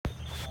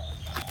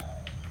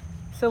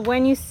So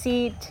when you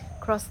sit,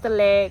 cross the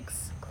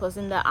legs,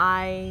 closing the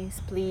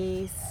eyes,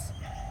 please.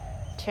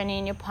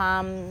 Turning your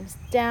palms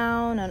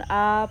down and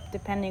up,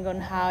 depending on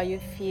how you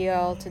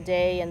feel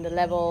today and the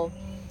level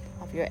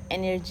of your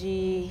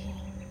energy.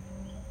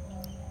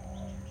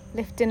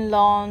 Lifting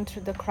long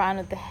through the crown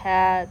of the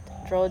head,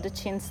 draw the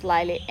chin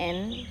slightly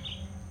in.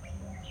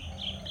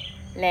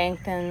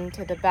 Lengthen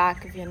to the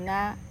back of your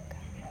neck.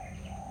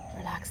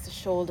 Relax the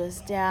shoulders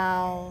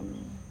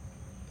down.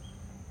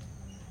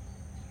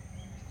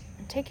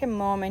 And take a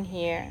moment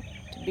here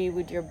to be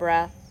with your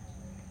breath,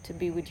 to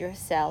be with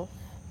yourself.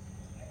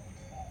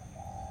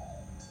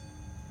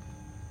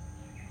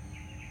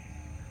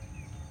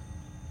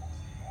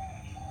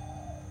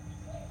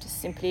 Just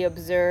simply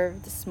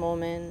observe this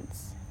moment,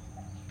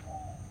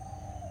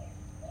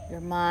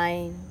 your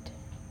mind,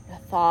 your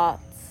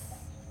thoughts,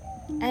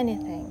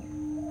 anything.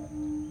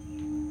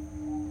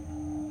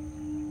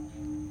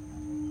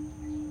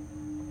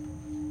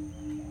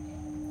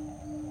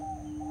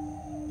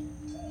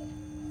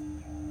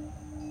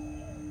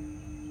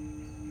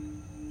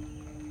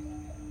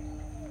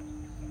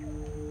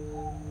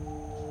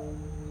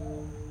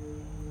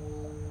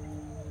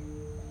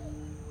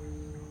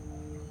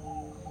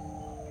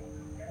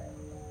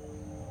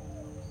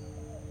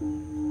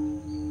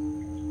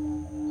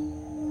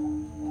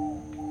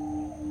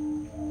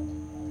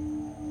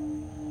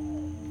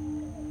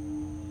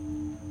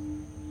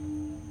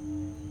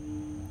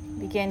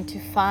 Begin to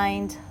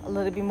find a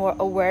little bit more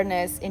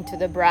awareness into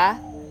the breath.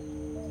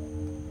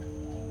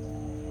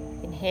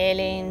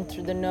 Inhaling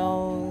through the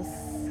nose,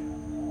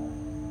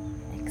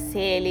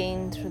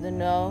 exhaling through the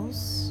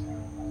nose,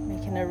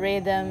 making a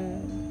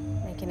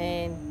rhythm, making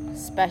it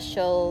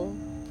special.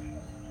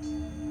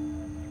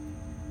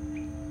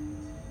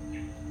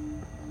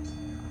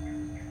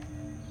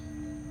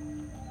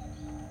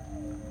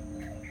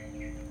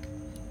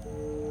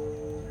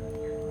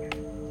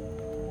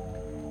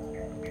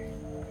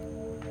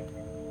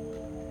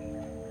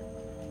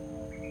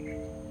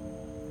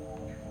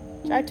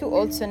 Try to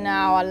also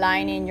now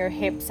aligning your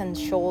hips and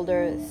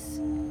shoulders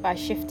by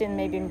shifting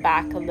maybe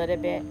back a little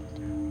bit.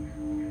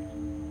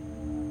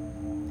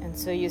 And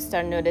so you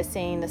start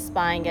noticing the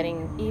spine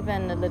getting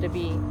even a little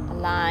bit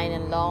aligned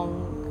and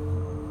long.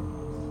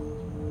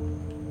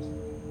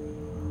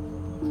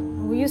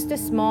 We use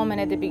this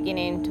moment at the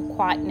beginning to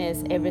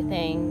quietness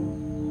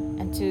everything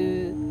and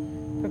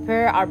to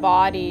prepare our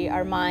body,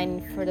 our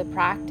mind for the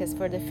practice,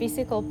 for the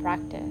physical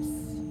practice.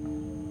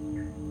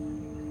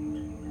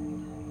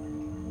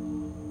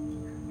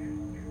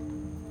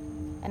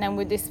 And then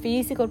with this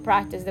physical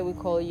practice that we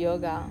call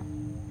yoga,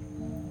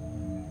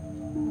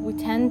 we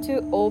tend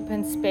to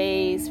open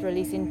space,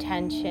 releasing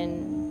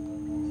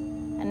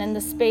tension. And then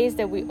the space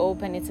that we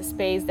open, it's a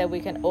space that we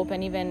can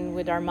open even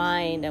with our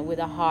mind and with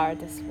our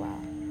heart as well.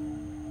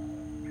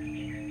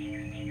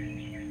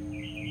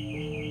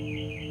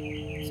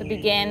 So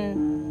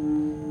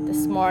begin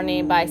this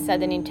morning by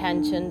setting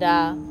intention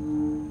that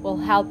will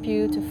help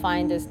you to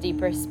find this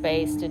deeper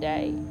space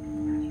today.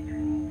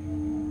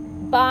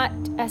 But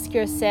ask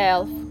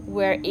yourself,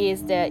 where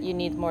is that you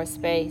need more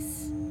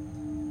space?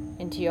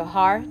 Into your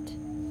heart,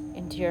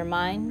 into your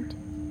mind,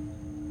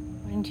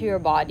 or into your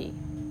body?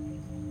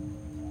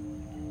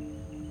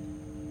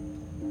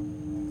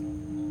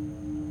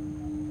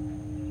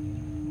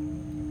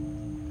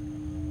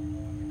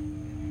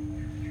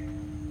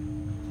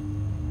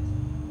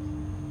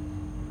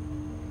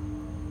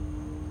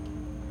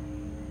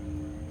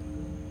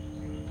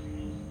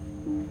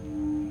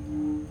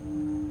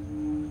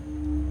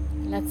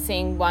 Let's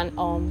sing one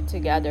Om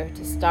together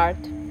to start.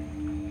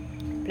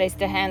 Place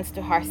the hands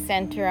to heart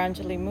center,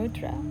 Anjali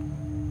Mudra.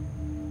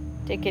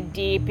 Take a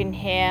deep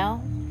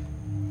inhale.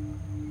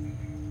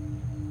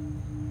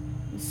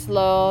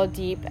 Slow,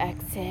 deep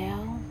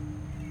exhale.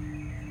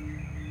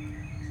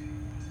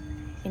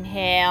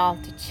 Inhale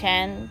to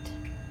chant.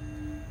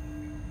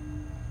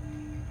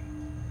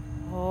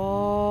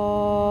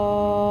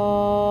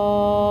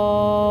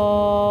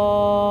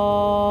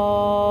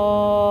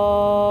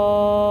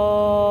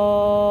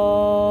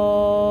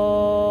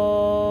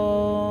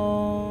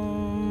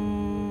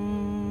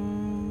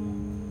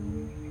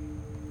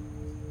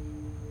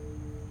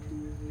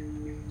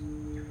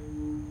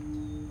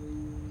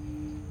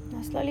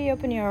 Slowly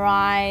open your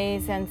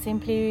eyes and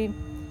simply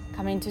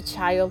come into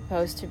child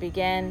pose to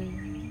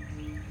begin.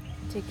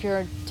 Take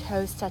your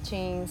toes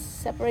touching,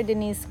 separate the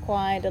knees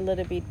quite a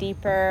little bit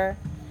deeper.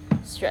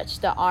 Stretch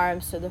the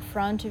arms to the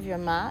front of your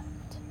mat.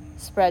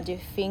 Spread your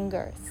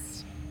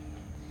fingers.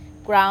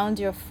 Ground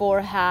your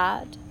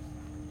forehead,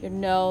 your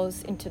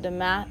nose into the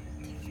mat.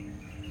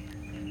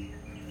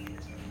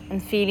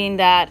 And feeling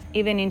that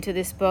even into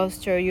this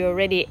posture, you're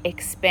already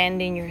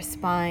expanding your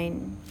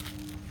spine.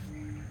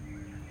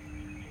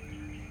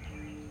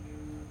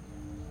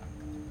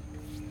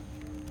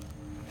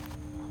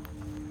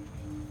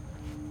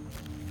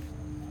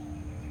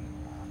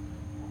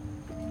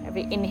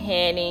 Every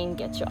inhaling,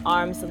 get your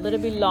arms a little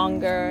bit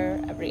longer.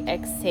 Every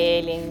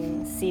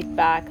exhaling, sit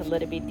back a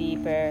little bit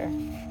deeper.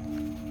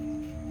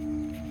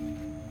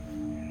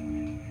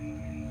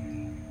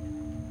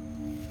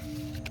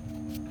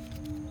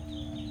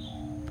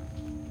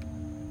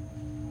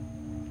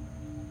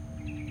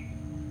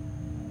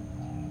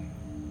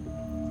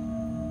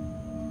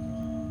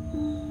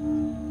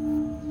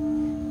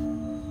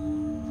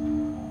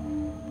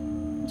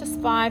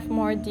 5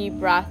 more deep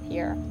breaths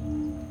here.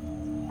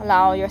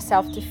 Allow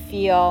yourself to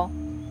feel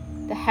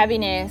the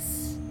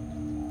heaviness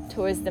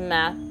towards the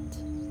mat.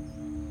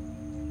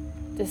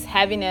 This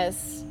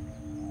heaviness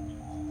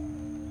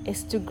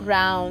is to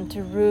ground,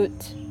 to root,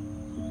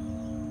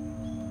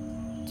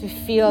 to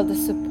feel the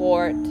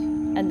support,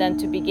 and then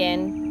to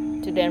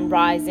begin to then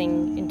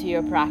rising into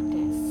your practice.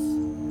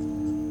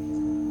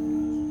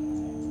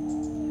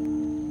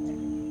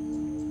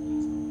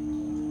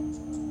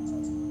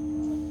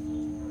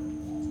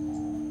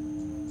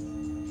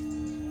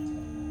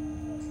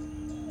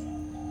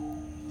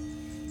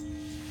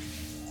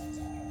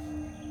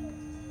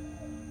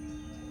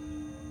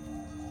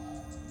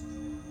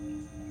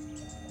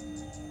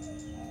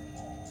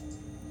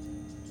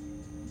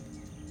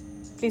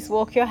 Please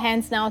walk your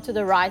hands now to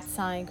the right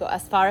side. Go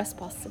as far as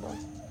possible.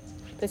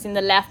 Placing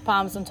the left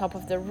palms on top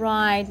of the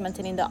right,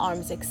 maintaining the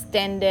arms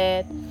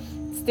extended.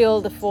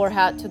 Still the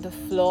forehead to the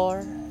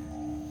floor.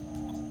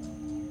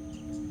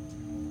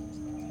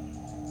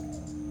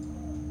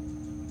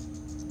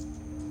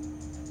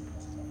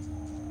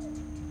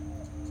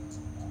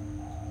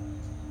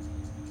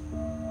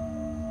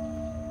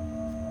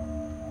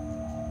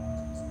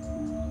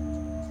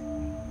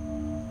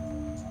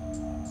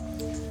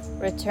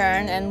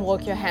 Return and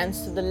walk your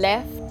hands to the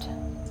left.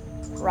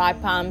 Right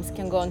palms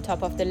can go on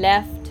top of the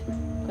left.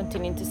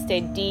 Continuing to stay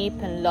deep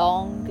and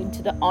long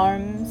into the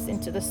arms,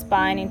 into the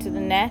spine, into the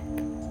neck.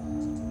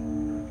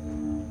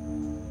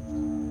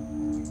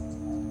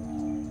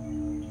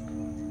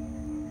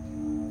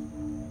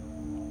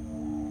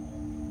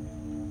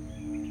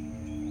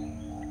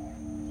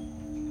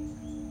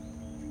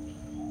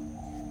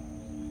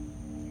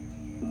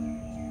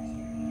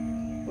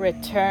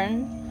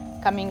 Return.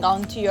 Coming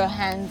onto your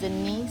hands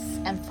and knees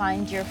and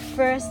find your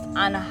first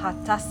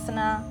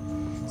Anahatasana.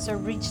 So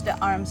reach the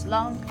arms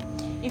long.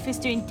 If it's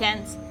too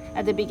intense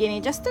at the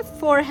beginning, just the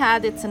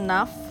forehead, it's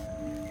enough.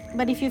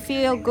 But if you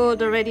feel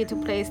good already to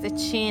place the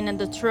chin and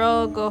the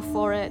throat, go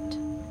for it.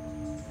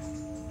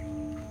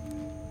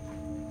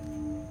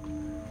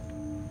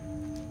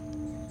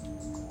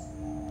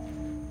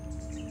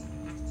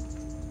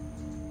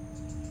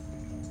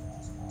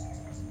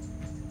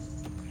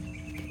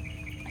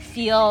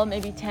 Feel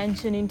maybe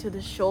tension into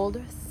the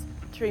shoulders.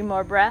 3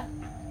 more breaths.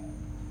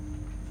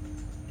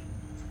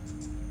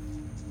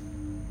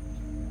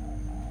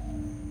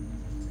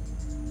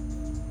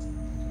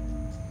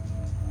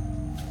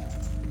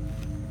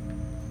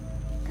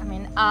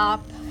 Coming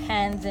up,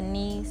 hands and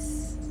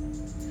knees.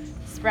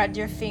 Spread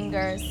your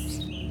fingers.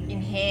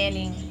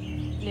 Inhaling,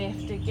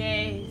 lift the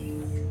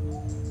gaze.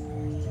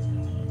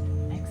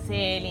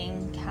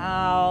 Exhaling,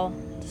 cow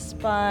the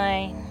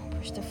spine.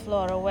 Push the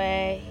floor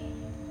away.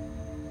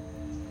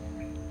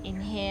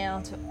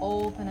 Inhale to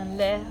open and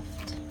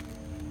lift.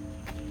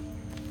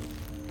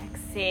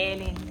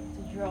 Exhaling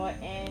to draw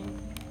in,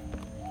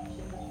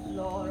 pushing the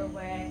floor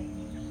away.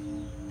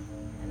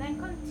 And then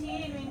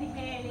continue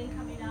inhaling,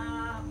 coming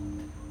up.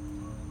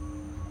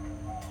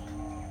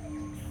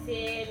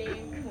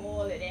 Exhaling,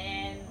 pull it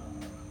in.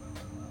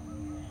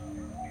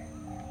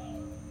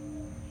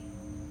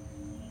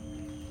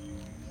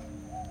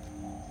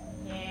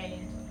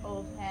 Inhaling to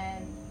open.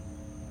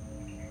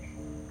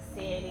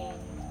 Exhaling,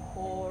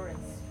 core and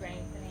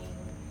strengthening.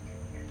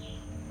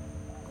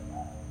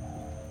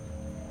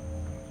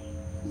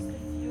 Just a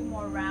few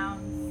more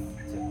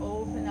rounds to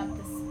open up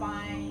the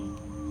spine,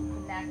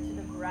 connect to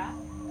the breath.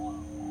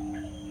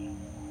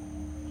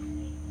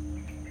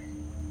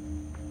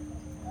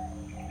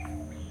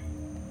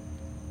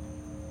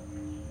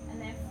 And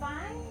then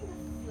find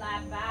a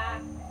flat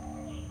back.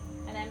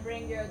 And then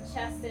bring your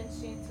chest and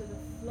chin to the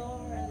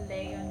floor and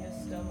lay on your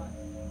stomach.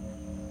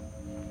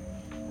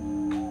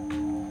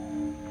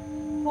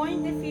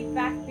 Point the feet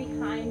back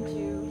behind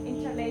you.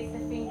 Interlace the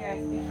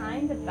fingers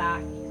behind the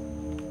back.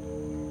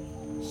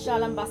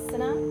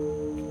 Shalabhasana.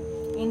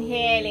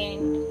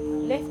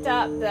 Inhaling. Lift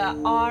up the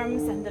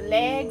arms and the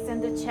legs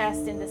and the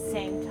chest in the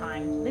same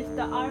time. Lift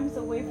the arms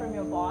away from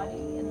your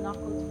body and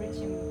knuckles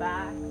reaching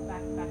back,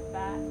 back, back,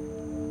 back.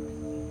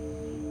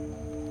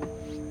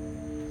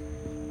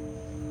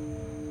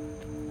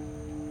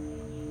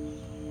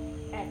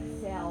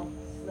 Exhale.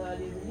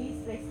 Slowly release.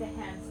 Place the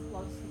hands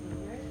close to the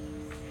earth.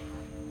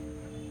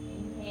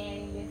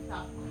 Inhaling, lift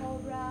up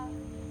cobra.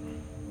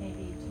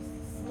 Maybe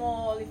just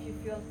small if you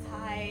feel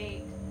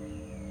tight.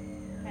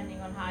 Depending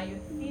on how you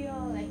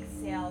feel.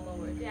 Exhale,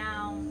 lower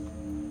down.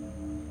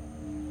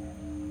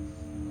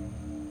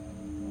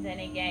 And then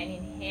again,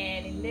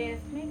 inhaling,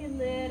 lift. Maybe a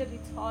little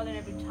bit taller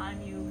every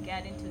time you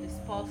get into this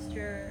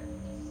posture.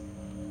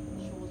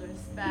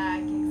 Shoulders back.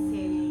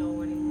 Exhaling,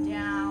 lowering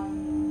down.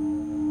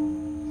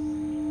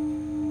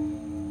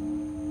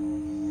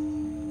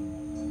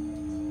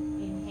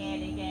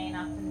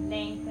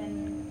 Lengthen.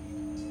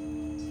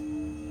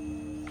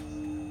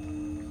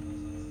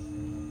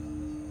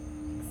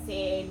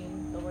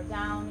 Exhaling, lower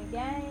down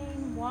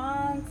again.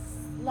 Once,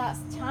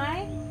 last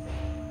time.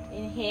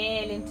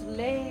 Inhale into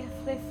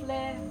lift, lift,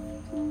 lift.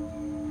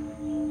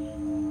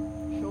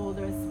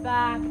 Shoulders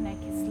back,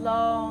 neck is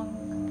long.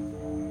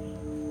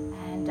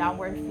 And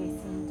downward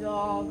facing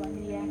dog on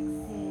the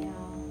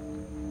exhale.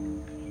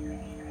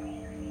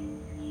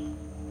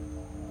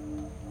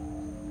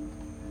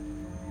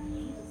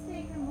 Just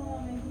take a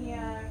moment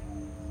here,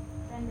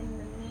 bending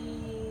the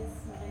knees,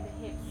 moving the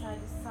hips side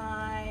to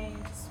side,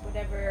 just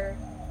whatever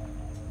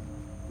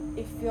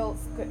it feels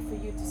good for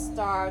you to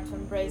start to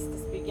embrace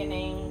this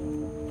beginning.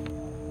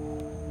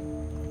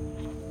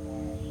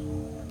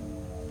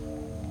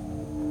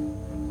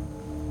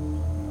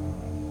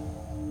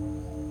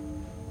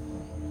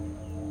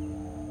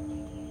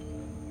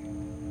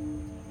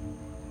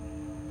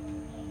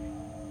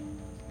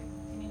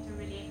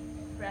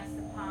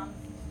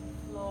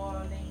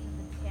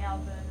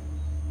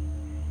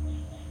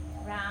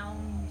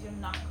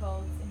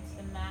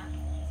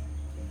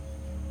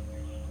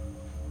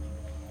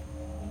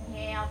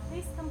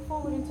 Please come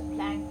forward into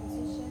plank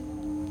position.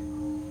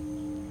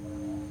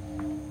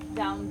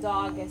 Down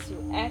dog as you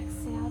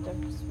exhale,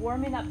 just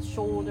warming up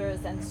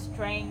shoulders and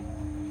strength.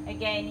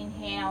 Again,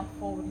 inhale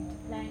forward into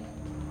plank.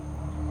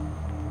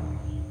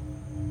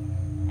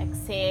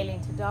 Exhale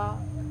into dog.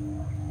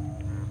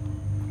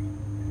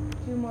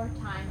 2 more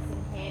times,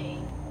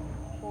 inhaling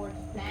forward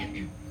to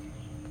plank.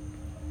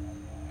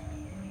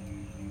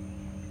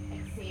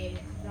 Exhale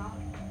into dog.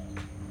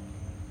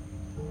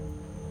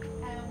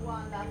 And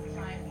 1 last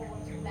time,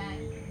 forward to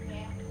plank.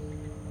 Inhale.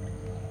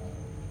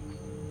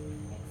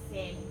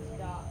 Exhale into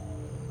dog.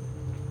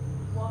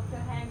 Walk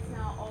your hands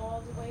now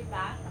all the way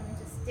back. I'm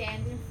into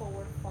standing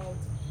forward fold.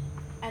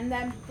 And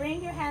then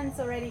bring your hands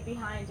already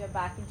behind your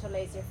back.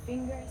 Interlace your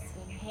fingers.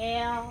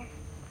 Inhale.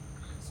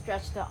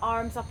 Stretch the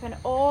arms up and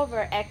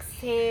over.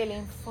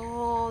 Exhaling,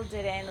 fold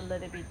it in a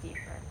little bit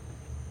deeper.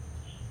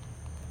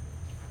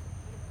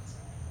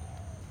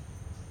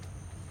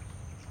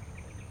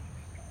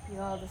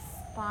 Feel the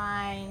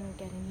spine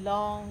getting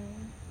long,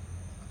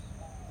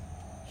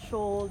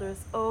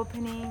 shoulders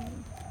opening.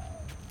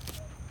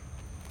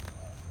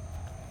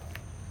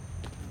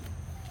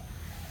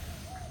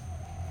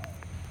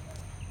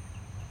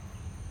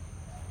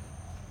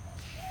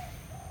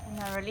 And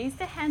now release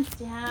the hands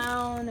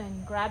down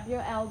and grab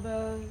your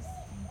elbows.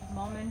 Take a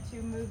moment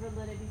to move a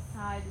little bit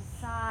side to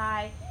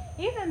side,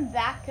 even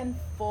back and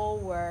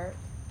forward,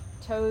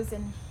 toes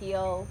and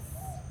heels.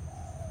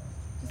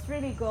 Just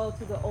really go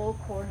to the all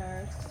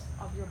corners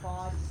of your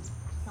body,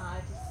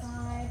 side to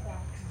side,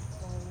 back and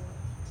forward.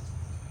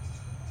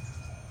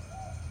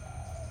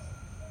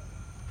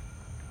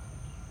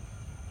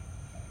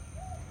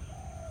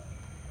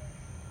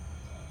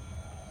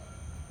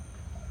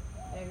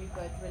 Very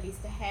good. Release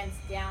the hands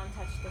down,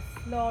 touch the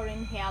floor.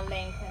 Inhale,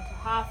 lengthen to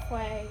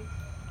halfway.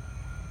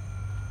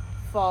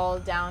 Fall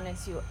down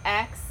as you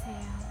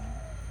exhale.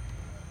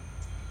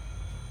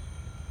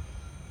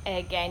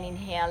 Again,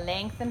 inhale,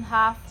 lengthen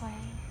halfway.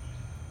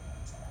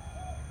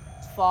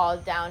 Fall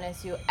down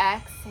as you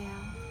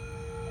exhale.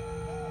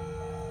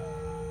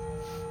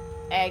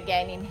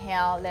 Again,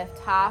 inhale, lift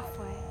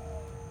halfway.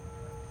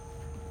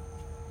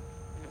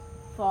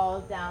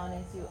 Fall down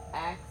as you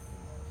exhale.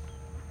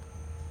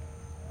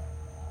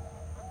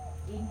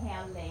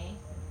 Inhale,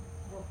 lengthen.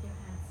 Walk your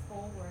hands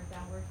forward,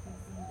 downward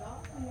facing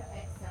dog. On your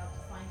exhale,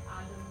 just find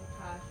Adho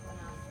Mukha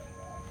Svanasana.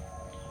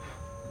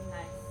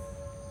 Nice.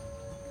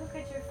 Look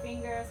at your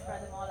fingers,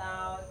 spread them all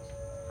out.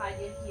 Hide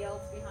your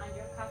heels behind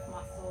your calf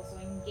muscles, so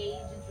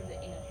engage into the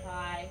inner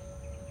thigh.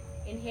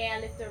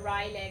 Inhale, lift the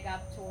right leg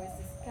up towards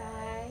the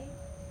sky.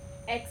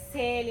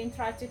 Exhale and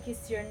try to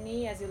kiss your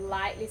knee as you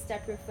lightly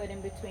step your foot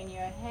in between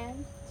your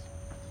hands.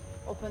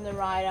 Open the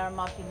right arm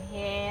up,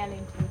 inhale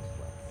into a twist.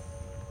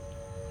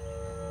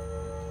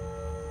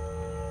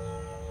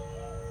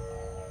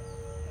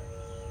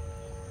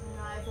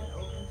 Nice and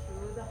open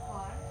through the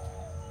heart.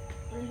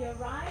 Bring your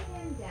right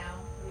hand down,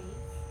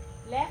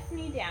 please. Left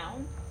knee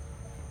down.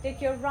 Take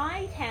your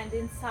right hand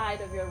inside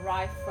of your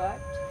right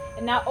foot.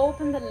 And now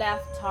open the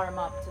left arm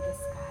up to the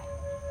sky.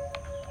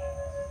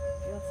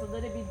 Feels a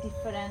little bit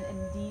different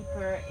and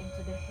deeper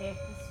into the hip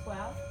as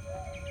well.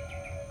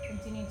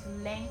 Continue to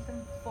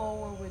lengthen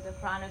forward with the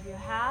crown of your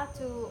head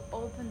to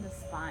open the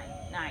spine.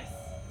 Nice.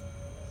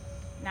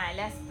 Now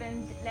let's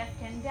bend left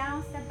hand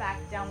down, step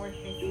back, downward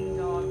facing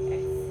dog.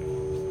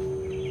 Exhale.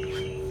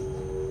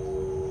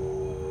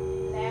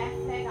 Left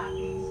leg up,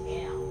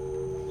 inhale.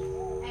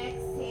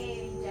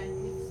 Exhaling,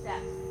 gently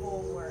step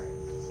forward.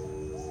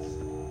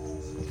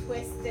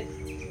 Twisted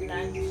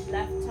lunge,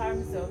 left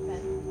arms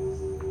open.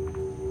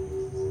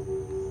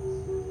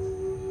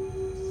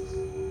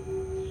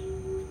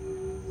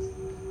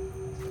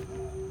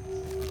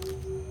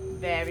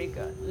 Very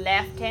good.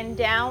 Left hand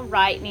down,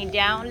 right knee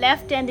down,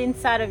 left hand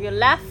inside of your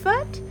left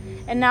foot.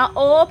 And now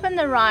open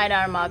the right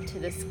arm up to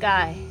the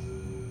sky.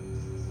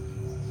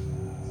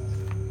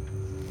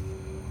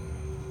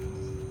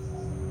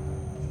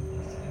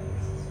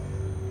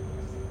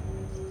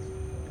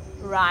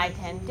 Right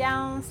hand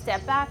down,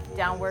 step back,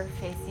 downward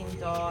facing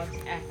dog,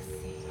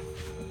 exhale.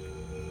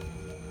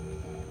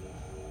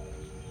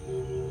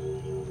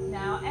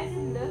 Now as you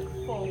look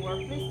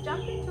forward, please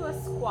jump into a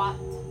squat.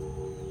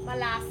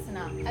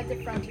 Balasana at the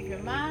front of your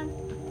mat,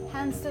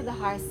 hands to the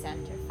heart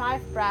center.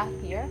 5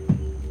 breaths here.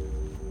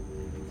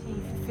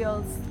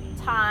 feels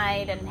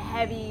tight and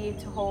heavy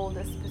to hold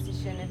this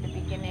position at the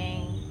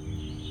beginning.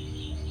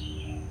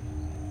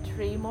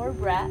 3 more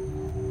breaths.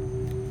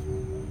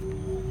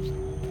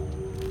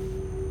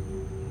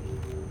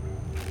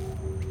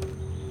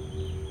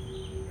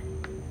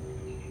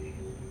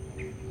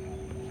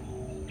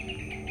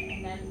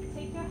 And then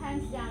take your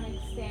hands down,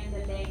 extend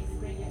the legs,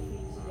 bring your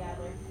feet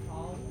together,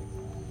 fold.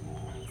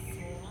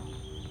 Exhale.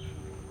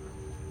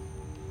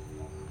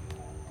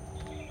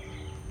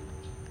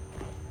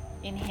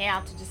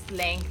 Inhale to just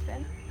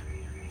lengthen.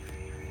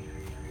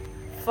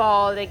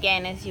 Fold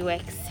again as you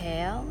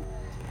exhale.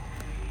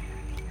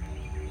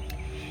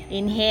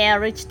 Inhale,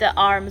 reach the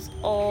arms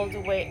all the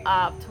way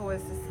up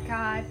towards the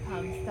sky,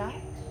 palms touch.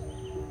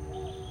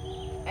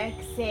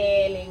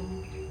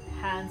 Exhaling,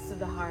 hands to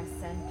the heart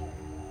center.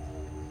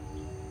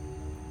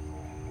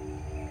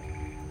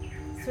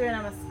 Surya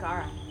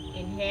Namaskara.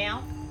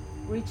 Inhale,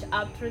 reach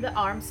up through the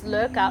arms,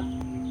 look up.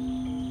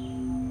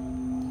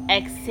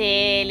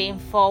 Exhaling,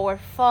 forward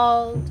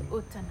fold,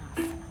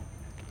 Uttanasana.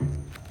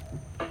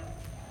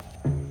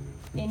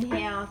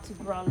 Inhale to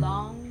grow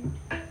long.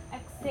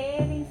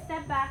 Exhaling,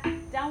 step back,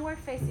 downward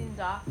facing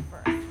dog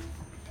first.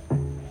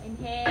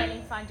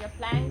 Inhaling, find your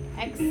plank.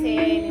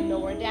 Exhaling,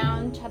 lower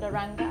down,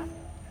 Chaturanga.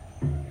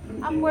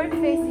 Upward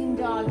facing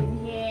dog,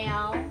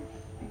 inhale.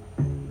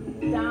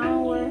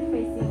 Downward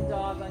facing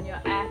dog on your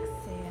exhale.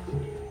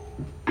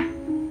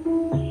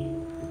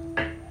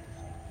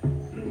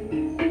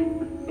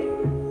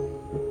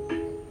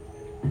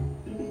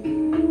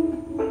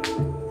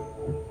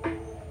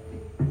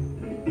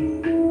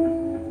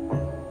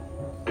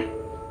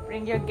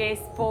 Bring your gaze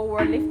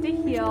forward, lift the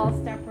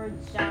heels, step or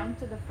jump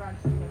to the front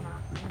of your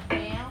mat.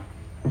 Inhale,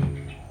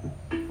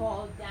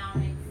 fall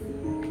down,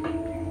 exhale.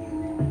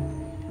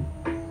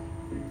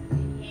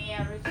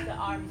 Inhale, reach the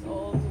arms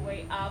all the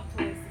way up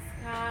towards the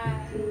sky.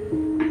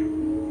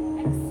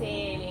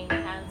 Exhaling,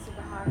 hands to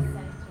the heart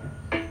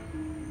center.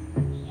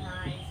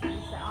 Nice,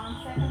 reach the arms,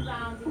 second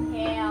round,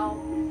 inhale.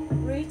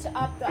 Reach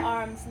up the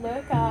arms,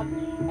 look up.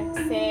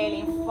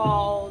 Exhaling,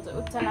 fold,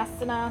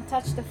 Uttanasana,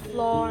 touch the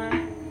floor.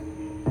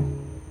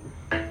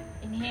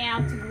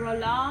 Inhale to grow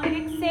long.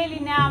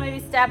 Exhaling now, maybe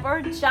step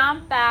or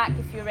jump back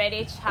if you're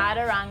ready.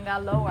 Chaturanga,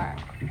 lower.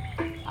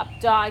 Up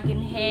dog,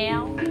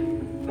 inhale.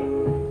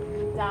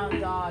 Down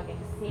dog,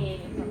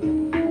 exhaling from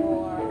the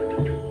floor.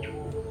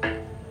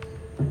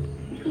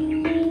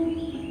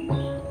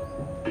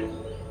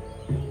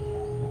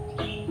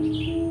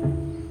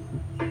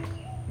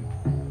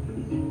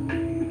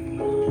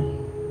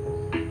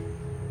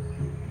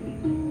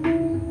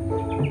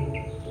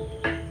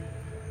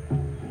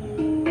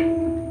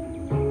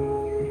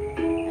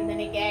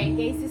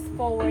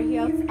 Forward,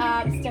 heels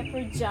up, step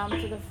or jump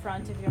to the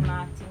front of your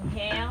mat.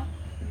 Inhale,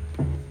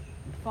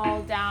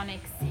 fall down,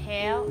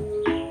 exhale.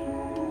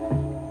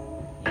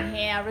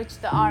 Inhale, reach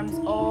the arms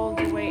all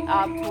the way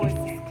up towards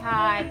the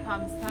sky,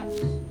 palms touch.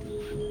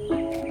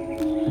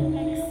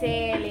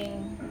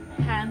 Exhaling,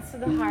 hands to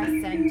the heart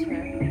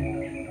center.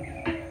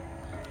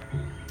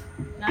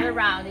 Another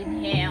round,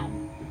 inhale.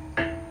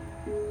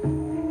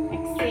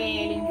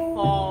 Exhaling,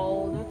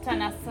 fold,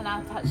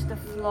 Uttanasana, touch the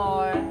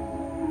floor.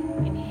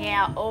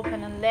 Inhale,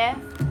 open and lift.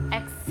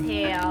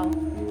 Exhale,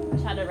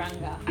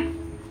 Chaturanga.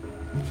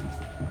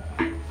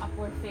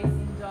 Upward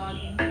facing dog,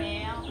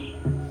 inhale.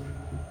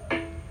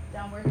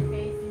 Downward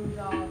facing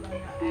dog on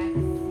your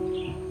exhale.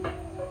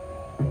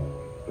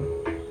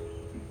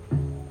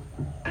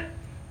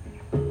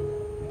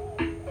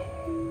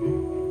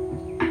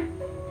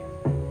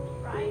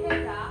 Right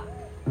leg up,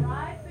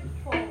 right foot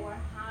forward,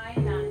 high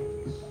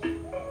lunge.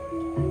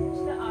 Reach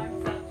the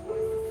arms up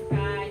towards the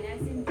sky,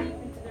 nice and deep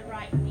into the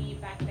right knee,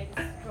 back leg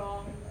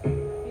strong.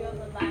 Feel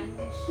the lunge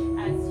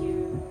as you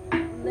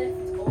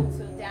lift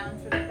also down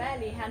through the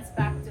belly, hands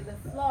back to the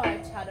floor.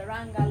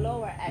 Chaturanga,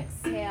 lower,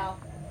 exhale.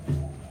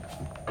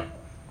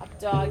 Up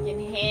dog,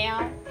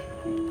 inhale.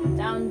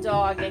 Down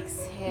dog,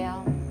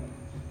 exhale.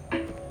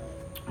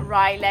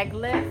 Right leg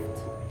lift.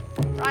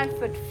 Right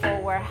foot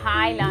forward,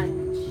 high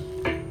lunge.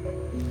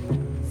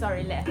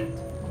 Sorry, left,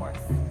 of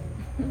course.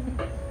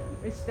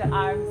 Reach the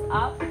arms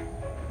up.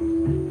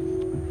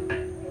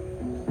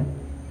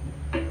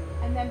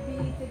 And then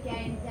breathe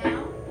again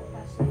down.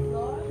 Touch the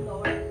floor,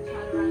 lower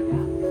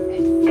Chaturanga.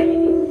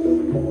 Exhaling.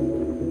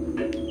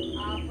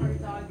 Upward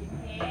dog,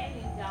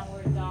 inhaling.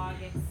 Downward dog,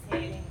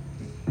 exhaling.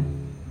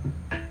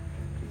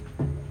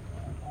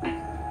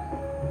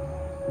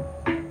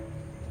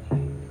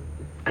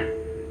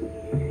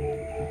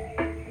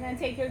 And then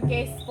take your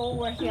gaze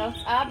forward, heels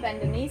up,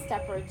 bend the knees,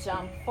 step or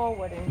jump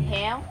forward.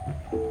 Inhale.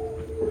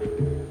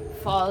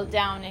 Fall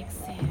down,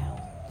 exhale.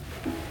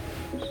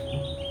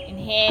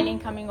 Inhaling,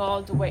 coming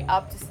all the way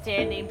up to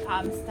standing,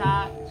 palms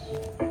touch.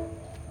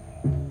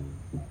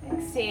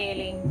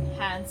 Exhaling,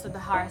 hands to the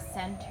heart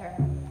center.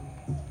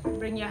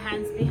 Bring your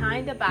hands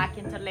behind the back,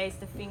 interlace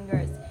the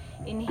fingers.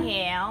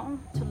 Inhale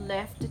to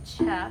lift the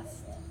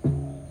chest.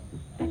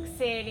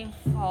 Exhaling,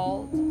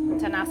 fold.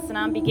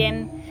 Uttanasana,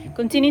 begin.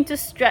 Continue to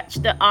stretch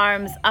the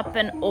arms up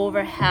and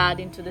overhead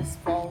into this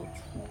fold.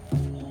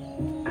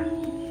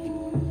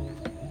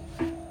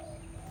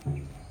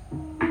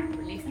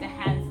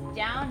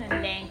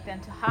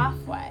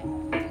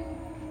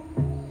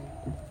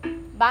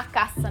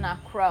 Bakasana,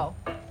 crow.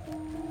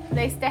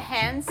 Place the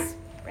hands,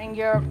 bring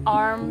your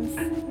arms,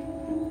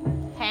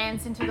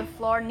 hands into the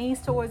floor, knees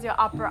towards your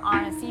upper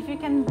arm. See if you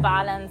can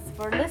balance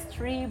for this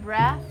 3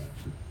 breaths.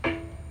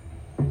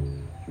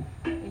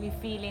 Really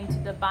feel into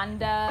the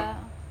Bandha.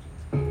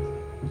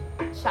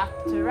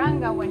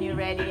 Chaturanga. When you're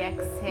ready,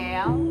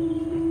 exhale.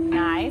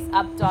 Nice.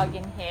 Up dog,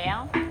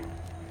 inhale.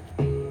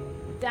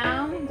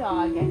 Down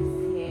dog,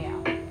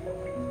 exhale.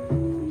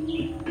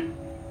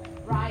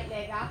 Right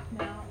leg up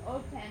now.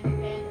 Open,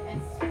 bend,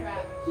 and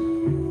stretch.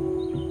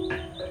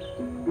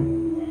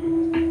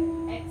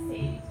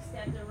 Exhale to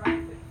step the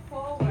right foot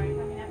forward.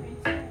 Coming up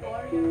into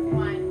warrior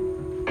 1.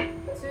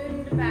 Turn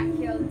the back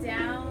heel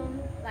down.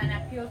 Line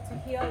up heel to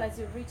heel as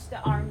you reach the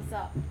arms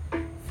up.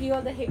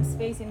 Feel the hips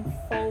facing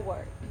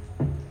forward.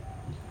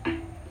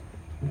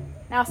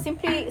 Now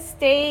simply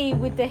stay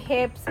with the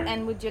hips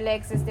and with your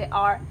legs as they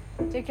are.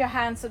 Take your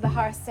hands to the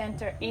heart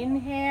center.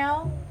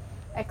 Inhale.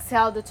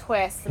 Exhale the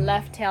twist.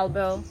 Left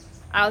elbow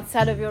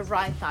outside of your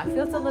right thigh.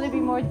 Feels a little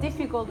bit more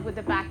difficult with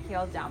the back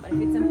heel down, but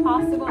if it's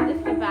impossible,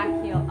 lift the back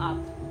heel up.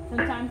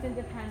 Sometimes it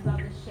depends on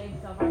the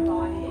shapes of our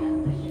body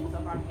and the shapes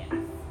of our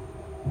hips.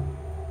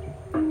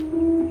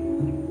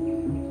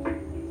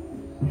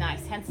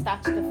 Nice. Hands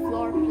touch the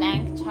floor.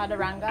 Plank,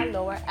 chaturanga.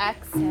 Lower.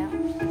 Exhale.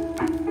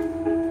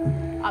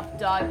 Up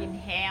dog,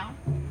 inhale.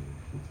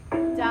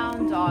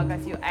 Down dog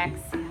as you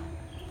exhale.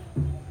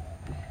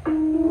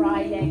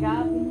 Right leg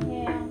up,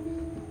 inhale.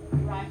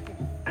 Right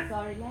foot,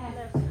 sorry,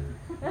 left.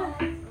 What's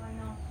going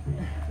on?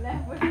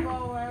 Left foot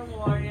forward,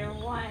 warrior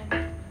 1.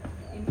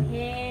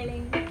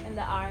 Inhaling and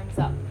the arms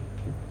up.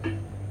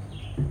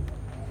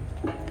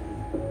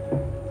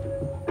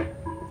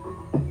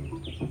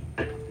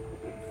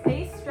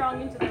 Stay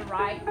strong into the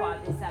right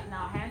quadricep.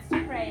 Now hands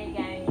to pray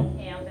again.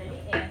 Inhale,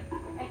 belly in.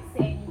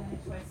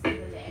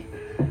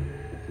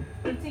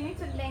 Continue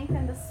to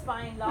lengthen the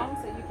spine long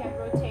so you can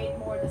rotate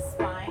more the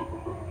spine.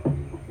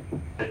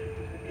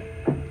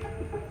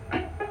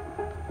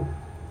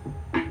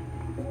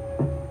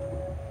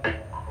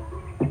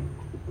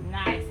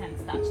 Nice.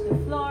 Hands touch the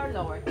floor.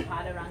 Lower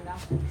chaturanga.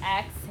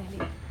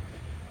 Exhale.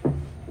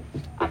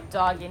 Up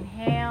dog,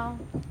 inhale.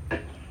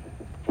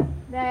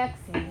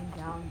 Exhaling,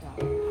 down dog.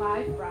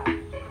 5 breaths.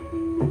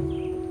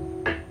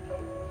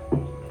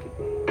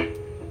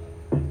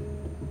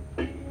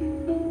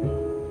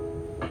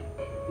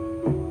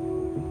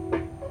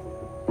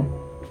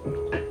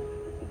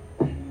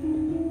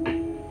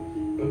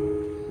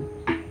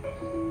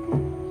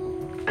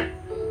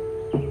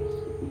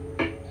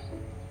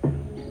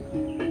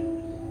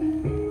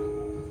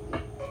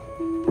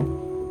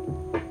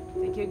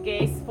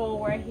 Gaze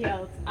forward,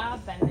 heels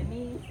up, bend the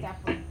knees, step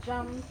or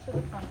jump to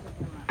the front of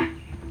the mat.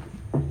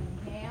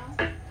 Inhale,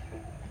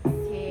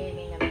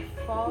 exhaling and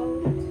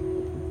fold.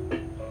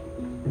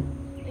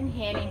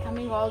 Inhaling,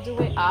 coming all the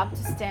way up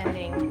to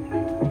standing.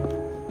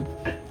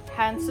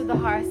 Hands to the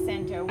heart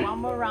center. One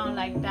more round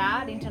like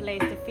that.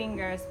 Interlace the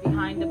fingers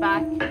behind the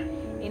back.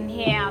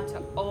 Inhale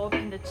to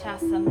open the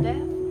chest and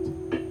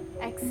lift.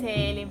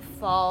 Exhaling,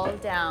 fall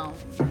down.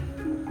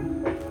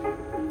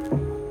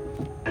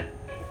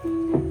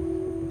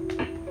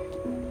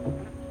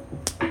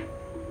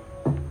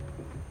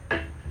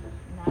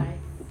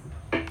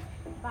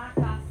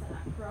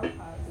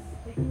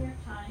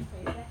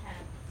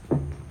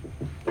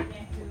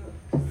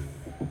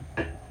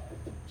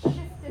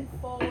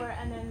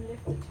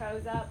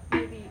 Up,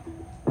 maybe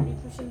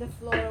pushing the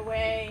floor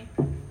away.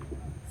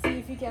 See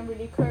if you can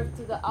really curve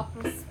to the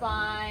upper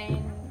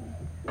spine.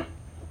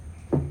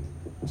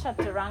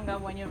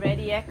 Chaturanga. When you're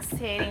ready,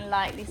 exhaling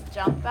lightly,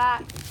 jump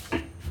back.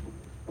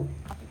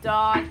 Up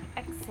dog,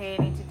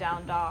 exhaling to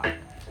down dog.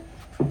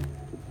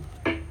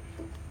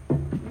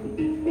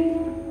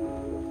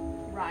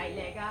 Right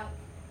leg up,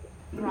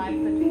 right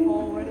foot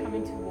forward,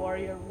 coming to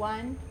warrior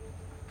 1.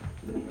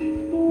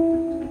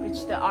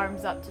 Reach the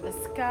arms up to the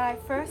sky.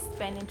 First,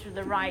 bend into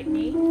the right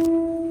knee.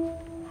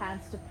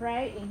 Hands to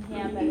pray.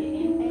 Inhale,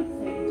 belly in.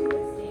 Exhale,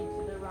 twist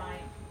into the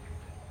right.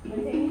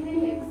 Maintaining the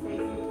hips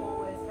facing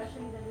forward,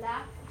 especially the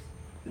left.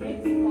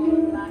 Hips follow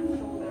the left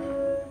shoulder.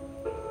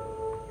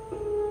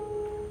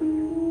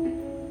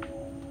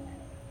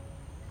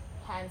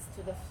 Hands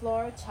to the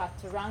floor.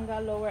 Chaturanga.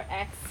 Lower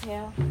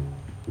exhale.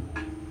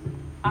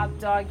 Up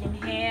dog.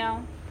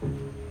 Inhale.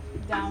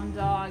 Down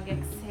dog.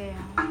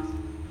 Exhale.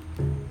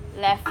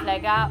 Left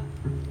leg up,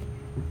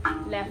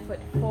 left foot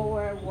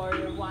forward,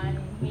 warrior 1,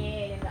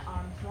 inhale, and the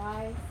arms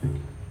rise.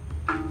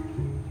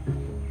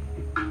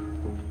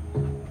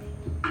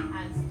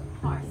 Hands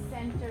to heart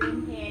center,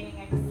 inhaling,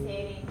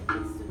 exhaling,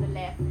 twist to the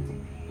left.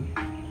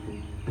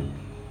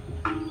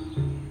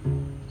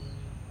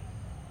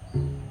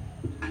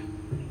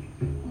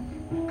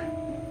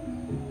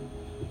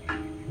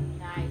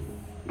 Nice.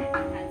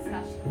 Hands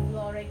touch the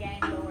floor again,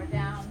 lower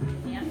down,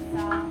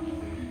 vinyasa.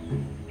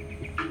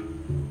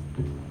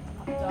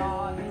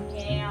 Dog,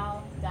 inhale,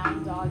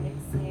 down dog,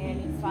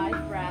 exhaling,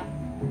 5 breaths.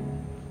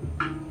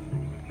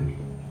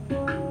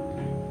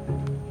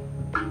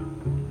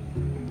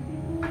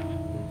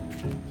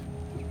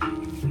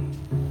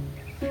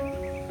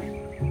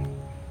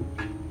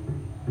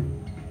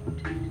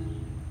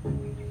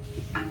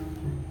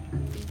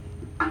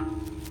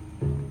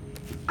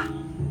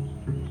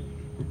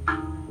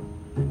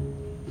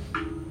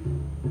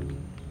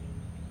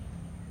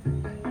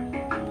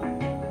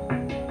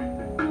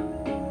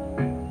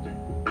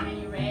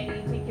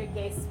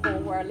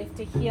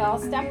 Heel,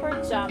 step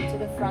or jump to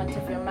the front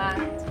of your mat.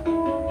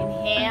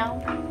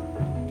 Inhale,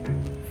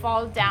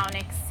 fall down,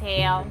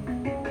 exhale.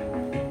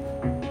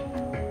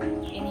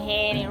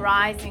 Inhaling,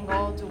 rising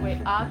all the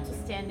way up to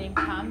standing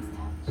palms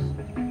touch.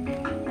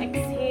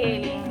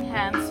 Exhaling,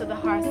 hands to the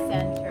heart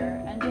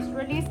center. And just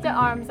release the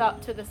arms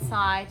out to the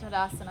side.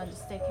 Tadasana,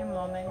 just take a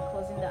moment,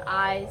 closing the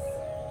eyes.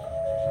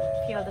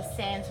 Feel the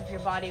sense of your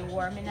body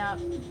warming up.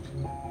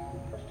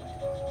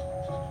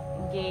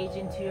 Engage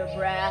into your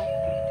breath.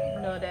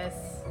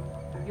 Notice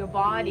your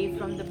body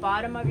from the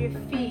bottom of your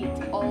feet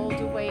all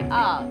the way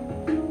up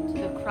to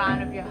the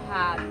crown of your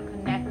head,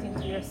 connecting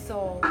to your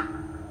soul.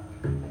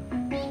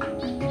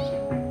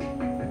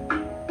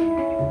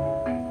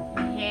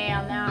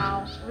 Inhale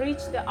now,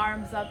 reach the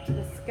arms up to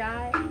the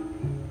sky.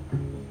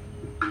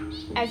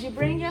 As you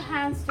bring your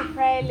hands to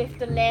pray, lift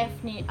the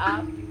left knee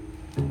up.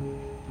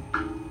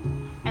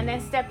 And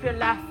then step your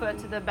left foot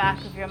to the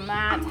back of your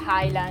mat,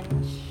 high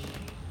lunge.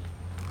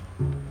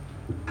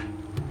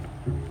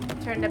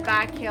 Turn the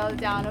back heel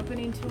down,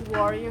 opening to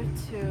warrior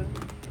two.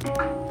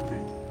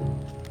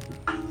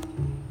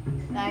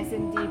 Nice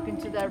and deep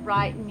into the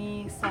right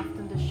knee,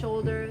 soften the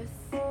shoulders.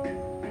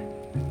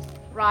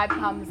 Right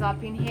palms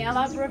up, inhale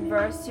up,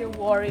 reverse your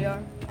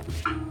warrior.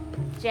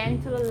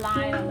 Gentle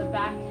line on the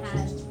back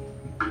hand.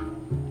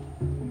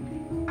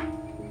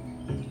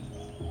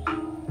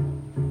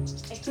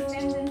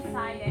 Extended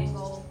side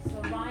angle,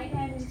 so right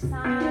hand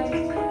inside,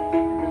 the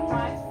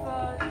right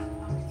foot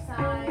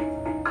outside,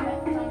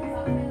 left arms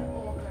up and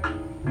over.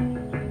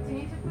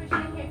 Continue to push the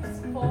hips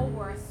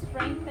forward,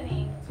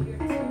 strengthening to your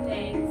two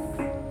legs.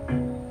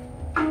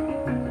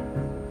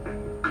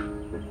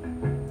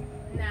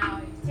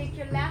 Now, take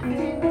your left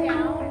hand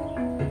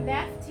down,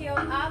 left heel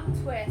up,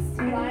 twist,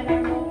 right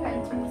arm open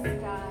to the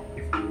sky.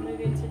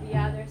 Move into the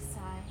other side.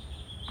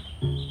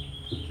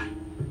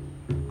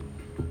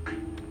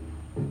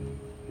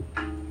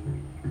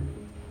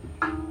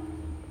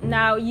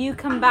 Now you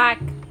come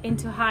back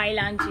into high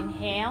lunge,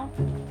 inhale.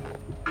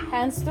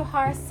 Hands to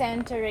heart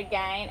center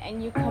again,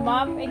 and you come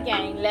up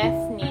again,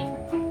 left knee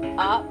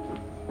up.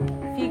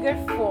 Figure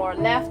four,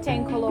 left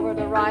ankle over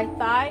the right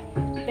thigh.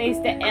 Place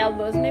the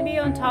elbows maybe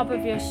on top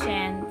of your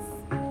shins.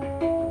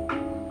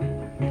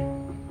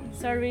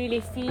 So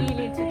really feel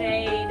it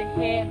today, the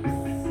hips.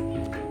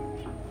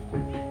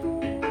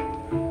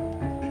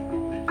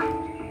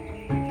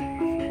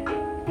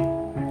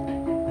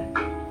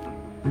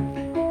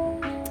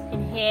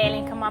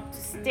 Inhaling, come up to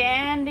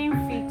standing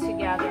feet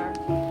together.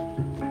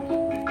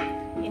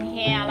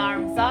 Inhale,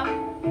 arms up.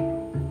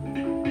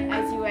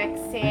 As you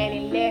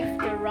exhale, lift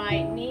the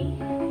right knee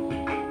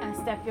and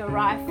step your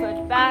right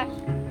foot back,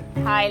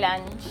 high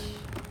lunge.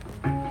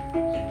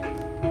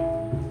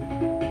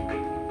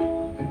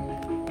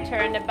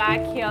 Turn the back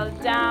heel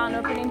down,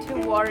 opening to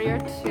warrior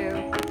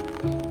two.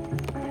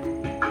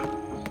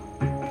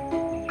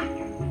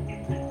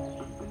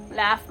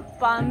 Left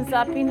palms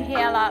up,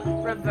 inhale up,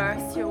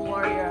 reverse your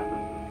warrior.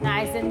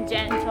 Nice and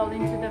gentle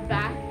into the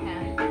back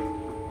hand.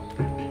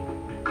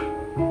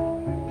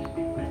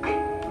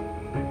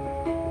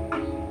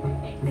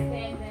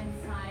 Extend and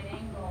side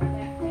angle.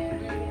 Left hand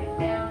bring it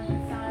down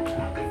inside to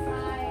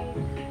outside.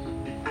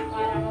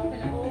 Right arm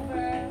open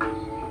over.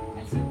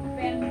 As you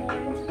bend more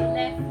into the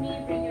left knee,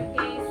 bring your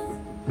gaze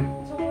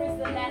towards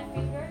the left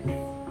fingers.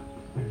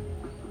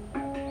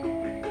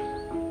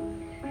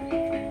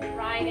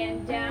 Right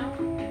hand down.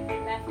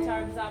 Left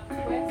arms up,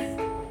 twist.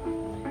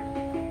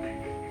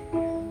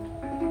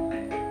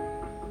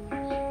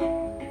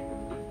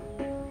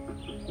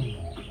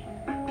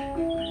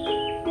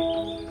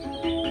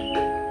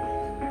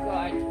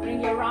 Good. Bring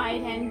your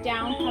right hand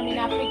down, coming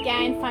up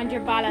again. Find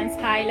your balance,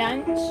 high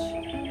lunge.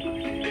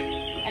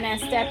 And then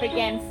step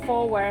again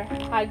forward,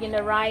 hugging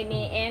the right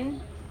knee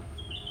in.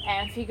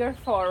 And figure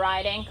four,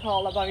 right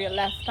ankle above your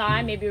left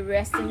thigh. Maybe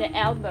resting the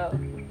elbow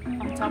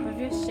on top of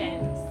your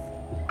shins.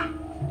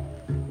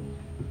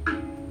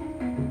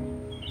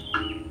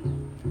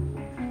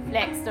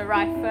 Flex the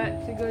right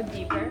foot to go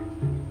deeper.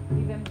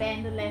 Even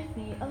bend the left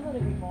knee a little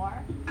bit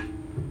more.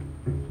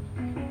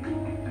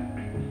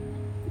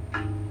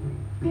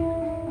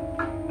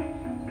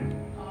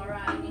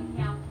 Alright,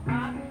 inhale, come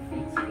up,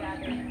 feet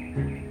together.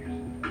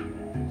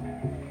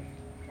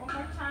 One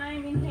more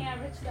time, inhale,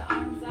 reach the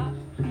arms up.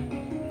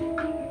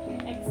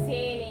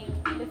 Exhaling,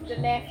 lift the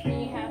left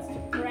knee, hands to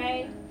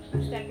pray.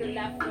 Step your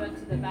left foot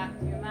to the back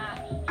of your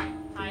mat.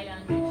 High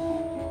lunge.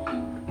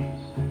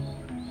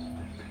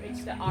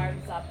 The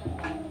arms up and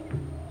down.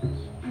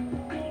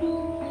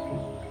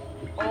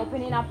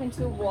 Opening up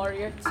into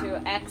warrior two.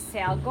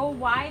 Exhale. Go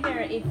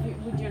wider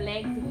with your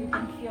legs if you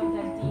can feel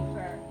them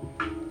deeper.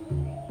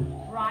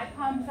 Right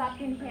palms up,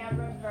 inhale,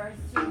 reverse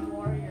your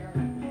warrior.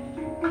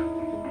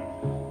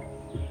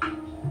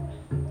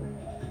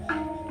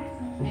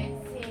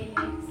 Exhale,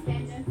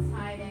 extended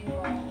side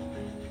angle.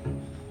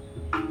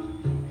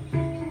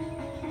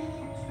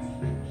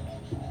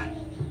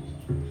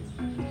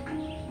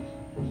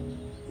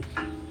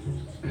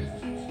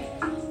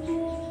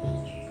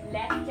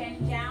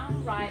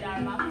 Right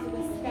arm up to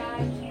the sky,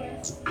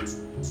 twist.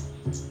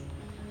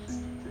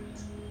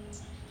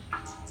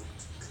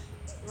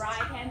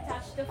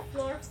 touch the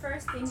floor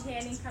first.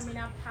 Inhaling, coming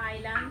up, high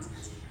lunge.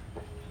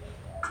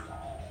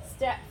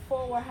 Step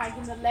forward,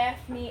 hugging the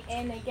left knee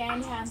in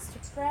again, hands to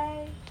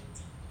pray.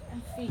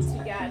 And feet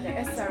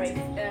together,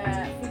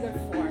 figure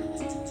four.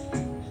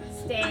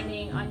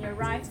 Standing on your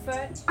right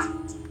foot.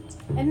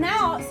 And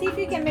now, see if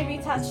you can maybe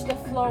touch the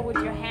floor with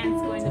your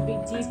hands, going a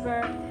bit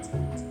deeper.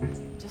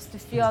 Just to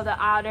feel the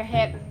outer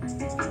hip.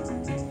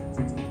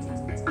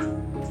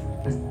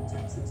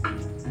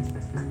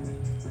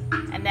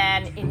 And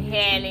then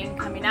inhaling,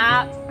 coming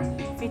up,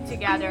 feet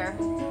together.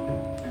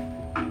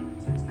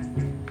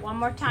 One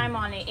more time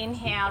on it.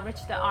 Inhale,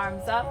 reach the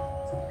arms up.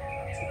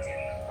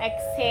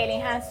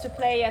 Exhaling, hands to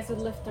play as you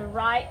lift the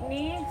right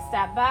knee.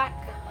 Step back,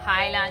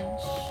 high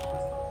lunge.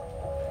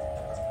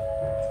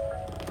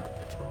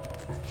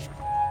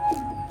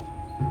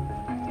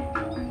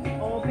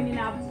 Opening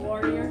up,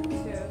 warrior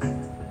two.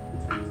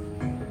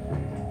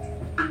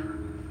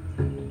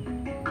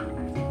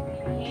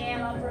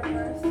 Inhale up,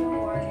 reverse to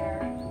warrior.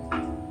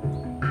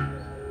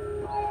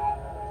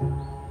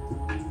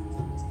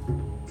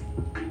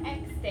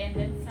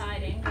 Extended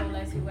side angle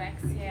as you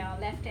exhale.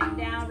 Left hand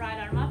down, right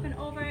arm up and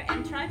over,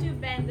 and try to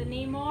bend the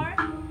knee more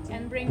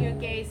and bring your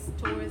gaze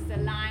towards the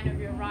line of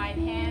your right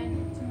hand.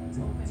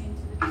 Opening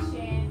to the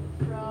chin,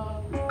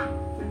 throat.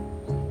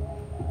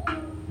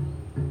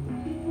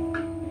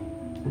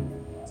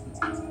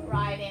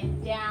 Right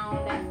hand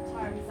down, left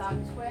arms up,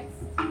 twist.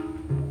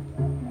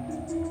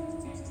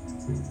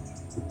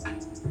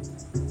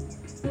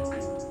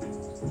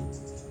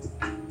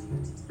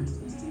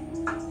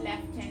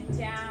 Left hand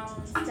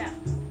down, step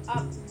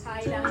up,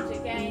 high lunge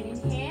again,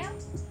 inhale.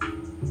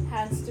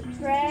 Hands to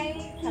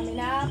pray, coming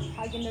up,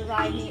 hugging the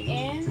right knee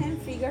in,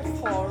 and figure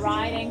four.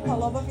 Right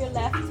ankle above your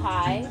left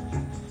thigh,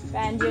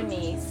 bend your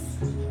knees.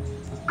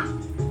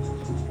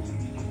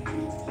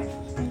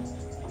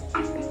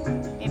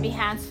 Maybe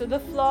hands to the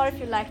floor if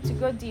you like to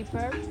go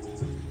deeper.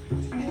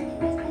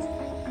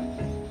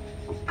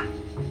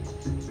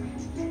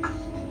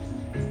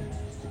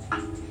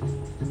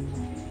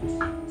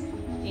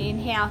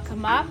 Inhale,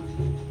 come up,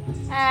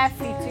 and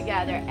feet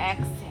together,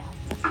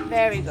 exhale.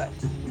 Very good.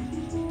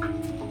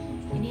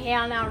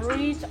 Inhale, now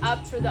reach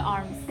up through the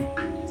arms.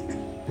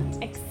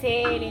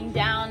 Exhaling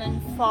down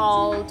and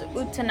fold.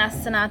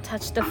 Uttanasana,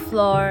 touch the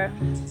floor.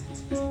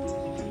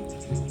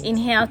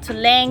 Inhale to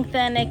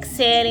lengthen,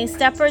 exhaling,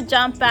 step or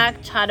jump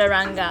back,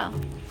 chaturanga.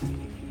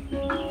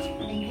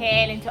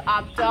 Inhale into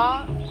up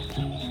dog.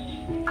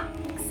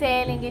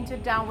 Exhaling into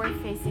downward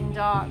facing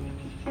dog.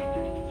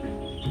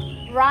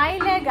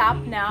 Right leg up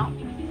now.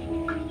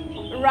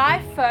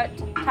 Right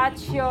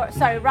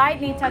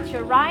knee touch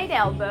your right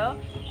elbow.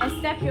 And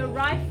step your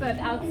right foot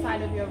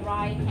outside of your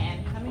right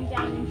hand, coming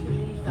down into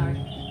lizard.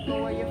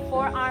 Lower your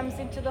forearms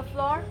into the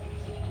floor.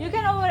 You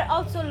can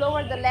also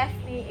lower the left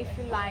knee if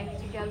you like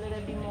to get a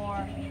little bit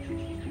more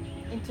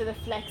into the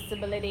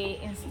flexibility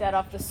instead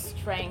of the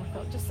strength.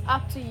 So just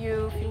up to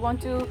you. If you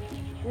want to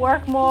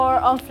work more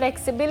on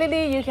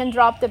flexibility, you can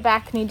drop the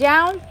back knee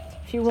down.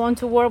 If you want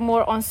to work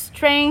more on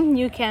strength,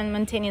 you can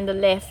maintain the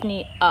left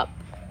knee up.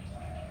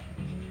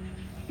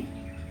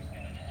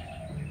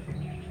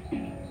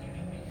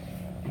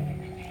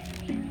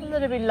 A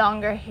little bit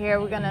longer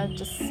here. We're gonna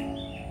just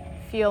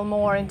feel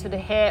more into the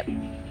hip.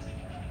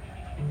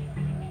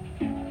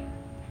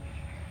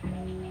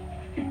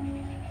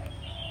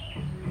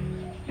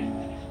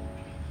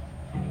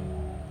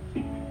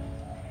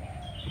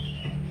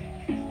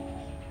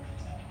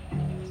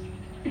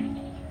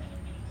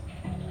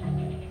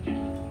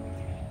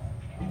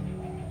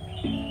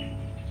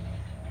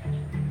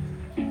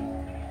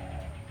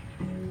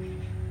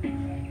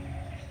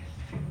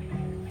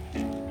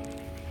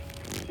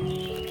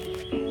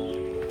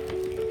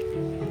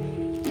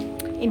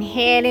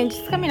 Inhaling,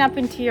 just coming up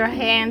into your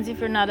hands if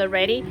you're not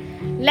already.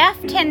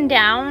 Left hand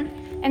down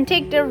and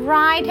take the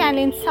right hand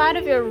inside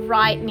of your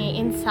right knee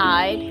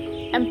inside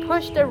and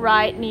push the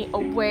right knee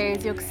away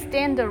as you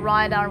extend the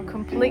right arm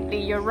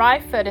completely. Your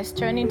right foot is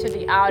turning to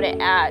the outer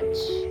edge.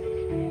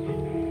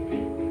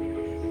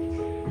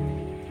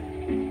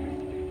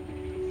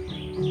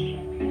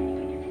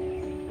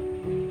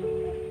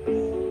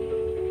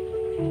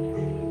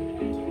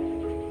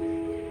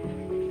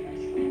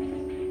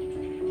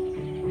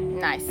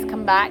 Nice,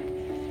 come back.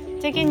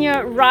 Taking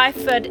your right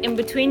foot in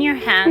between your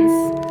hands.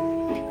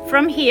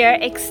 From here,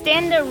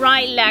 extend the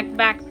right leg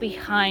back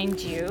behind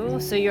you.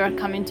 So you're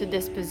coming to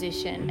this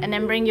position. And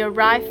then bring your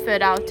right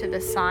foot out to the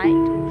side.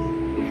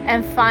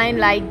 And find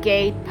like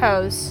gate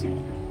pose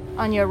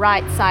on your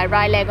right side.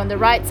 Right leg on the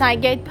right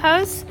side, gate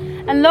pose.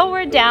 And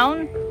lower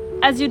down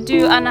as you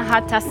do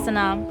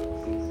Anahatasana.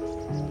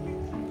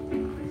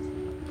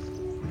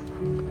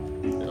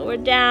 Lower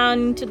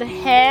down to the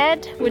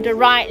head with the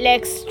right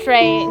leg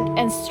straight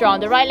and strong.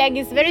 The right leg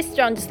is very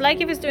strong, just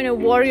like if it's doing a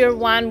warrior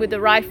one with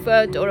the right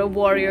foot or a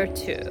warrior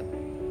two.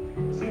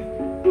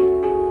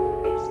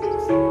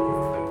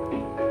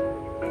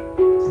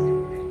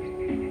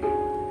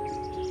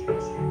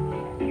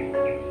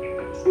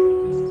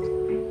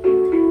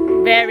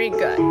 Very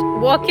good.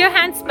 Walk your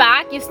hands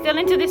back. You're still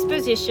into this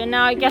position.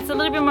 Now it gets a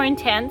little bit more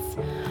intense.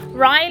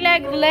 Right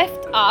leg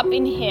lift up,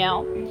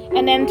 inhale,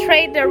 and then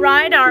trade the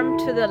right arm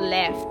to the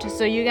left.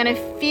 So you're gonna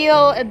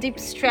feel a deep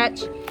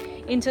stretch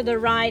into the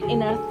right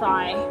inner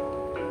thigh.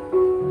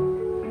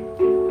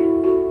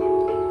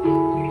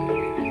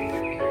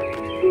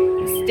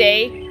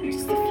 Stay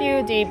just a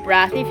few deep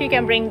breaths. If you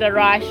can bring the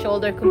right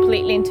shoulder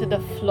completely into the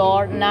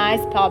floor.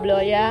 Nice, Pablo,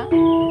 yeah?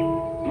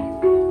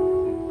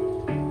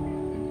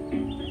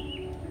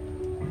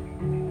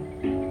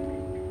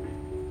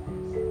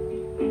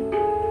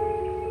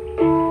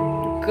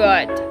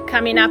 Good.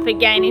 Coming up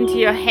again into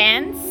your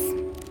hands.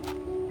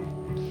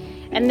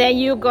 And then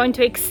you're going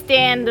to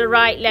extend the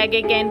right leg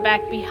again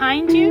back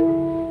behind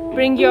you.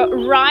 Bring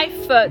your right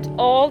foot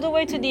all the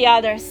way to the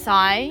other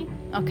side.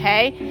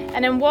 Okay?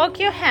 And then walk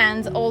your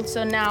hands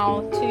also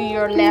now to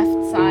your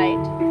left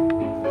side.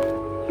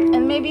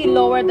 And maybe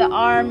lower the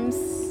arms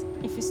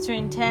if it's too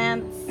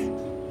intense.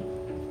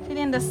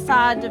 Feeling the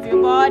side of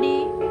your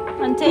body.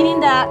 Maintaining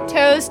that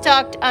toes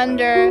tucked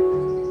under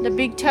the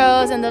big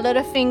toes and the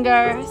little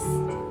fingers.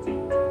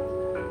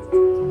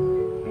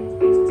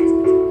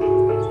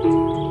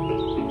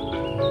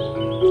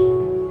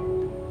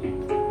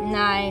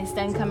 Nice.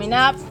 Then coming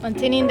up,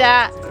 maintaining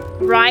that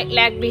right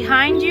leg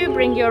behind you.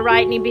 Bring your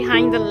right knee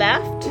behind the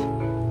left.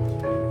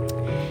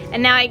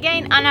 And now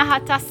again,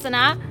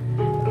 Anahatasana.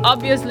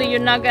 Obviously, you're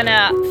not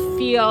gonna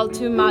feel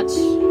too much.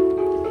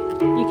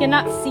 You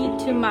cannot see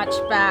too much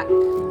back.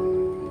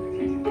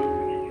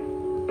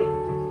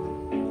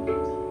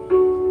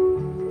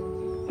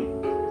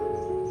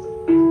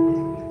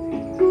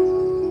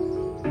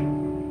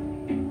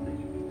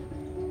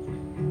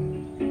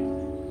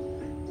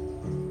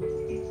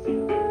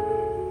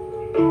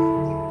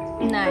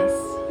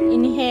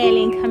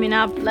 Inhaling, coming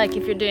up like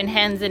if you're doing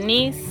hands and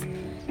knees,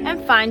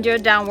 and find your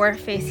downward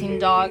facing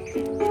dog.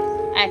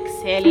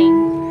 Exhaling,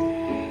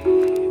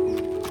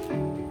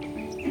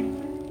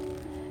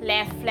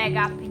 left leg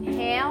up,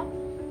 inhale.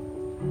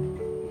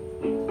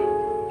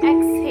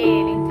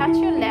 Exhaling, touch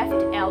your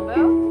left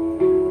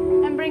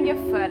elbow and bring your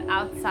foot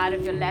outside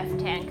of your left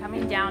hand,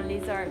 coming down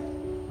lizard.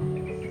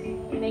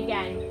 And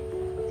again,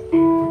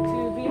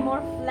 to be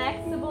more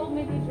flexible,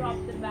 maybe drop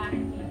the back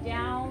knee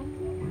down.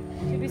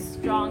 To be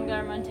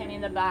stronger,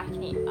 maintaining the back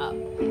knee up.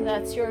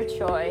 That's your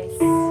choice.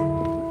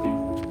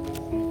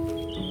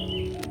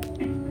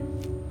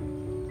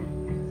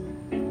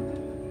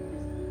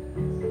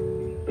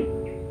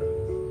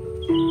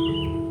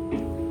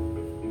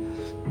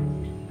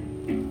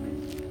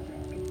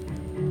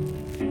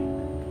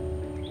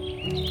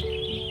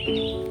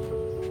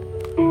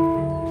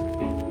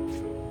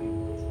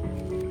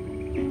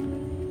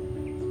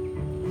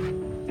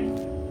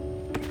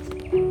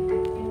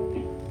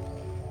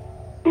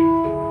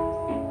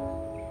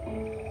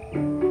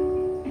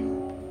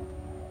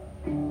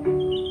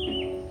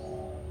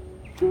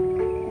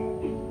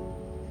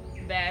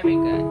 Very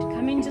good.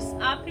 Coming just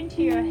up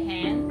into your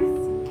hands.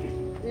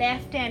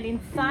 Left hand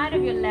inside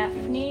of your left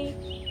knee.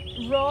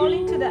 Roll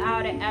into the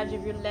outer edge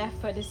of your left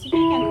foot. So you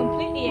can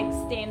completely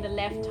extend the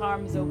left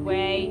arms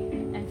away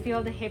and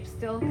feel the hips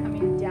still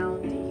coming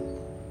down deep.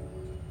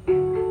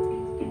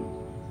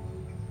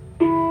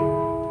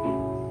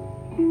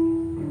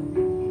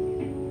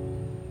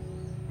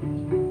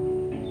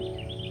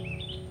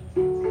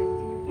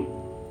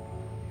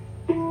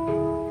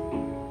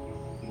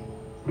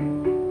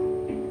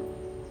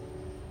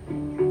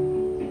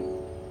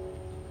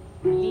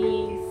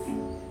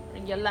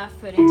 Left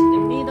foot into the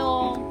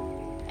middle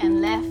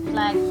and left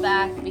leg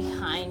back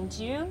behind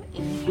you.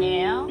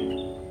 Inhale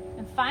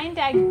and find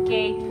that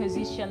gate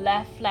position.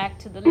 Left leg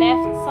to the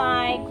left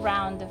side,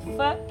 ground the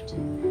foot,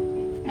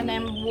 and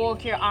then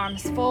walk your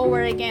arms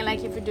forward again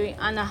like if you're doing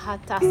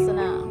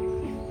Anahatasana.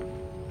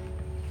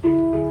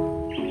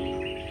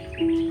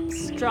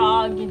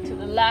 Strong into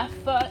the left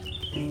foot.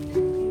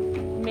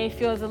 It may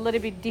feel a little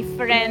bit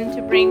different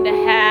to bring the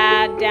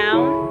head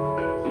down.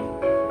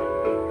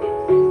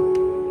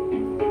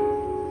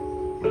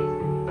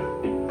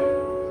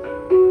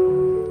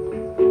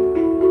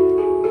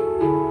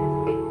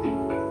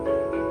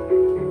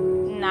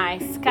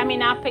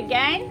 Coming up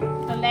again,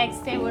 the legs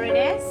stay where it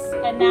is.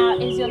 And now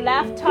is your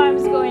left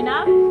arms going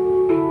up.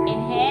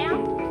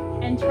 Inhale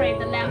and trade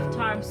the left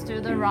arms to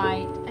the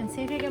right. And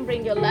see if you can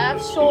bring your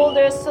left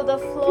shoulders to the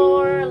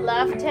floor,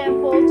 left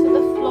temple to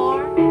the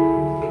floor.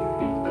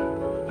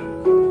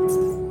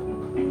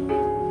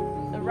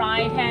 The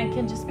right hand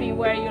can just be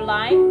where you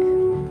like.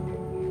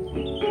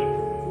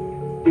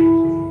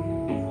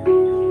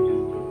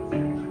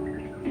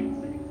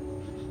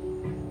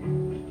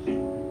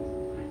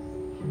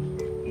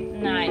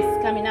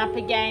 Coming up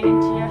again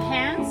into your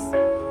hands.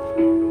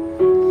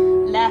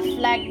 Left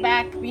leg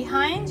back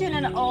behind you and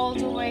then all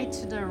the way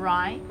to the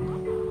right.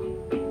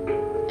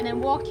 And then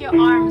walk your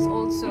arms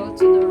also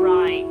to the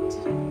right.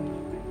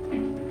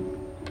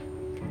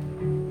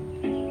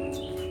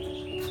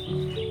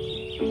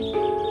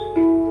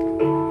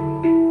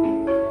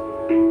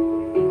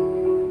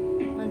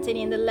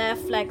 Maintaining the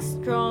left leg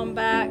strong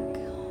back.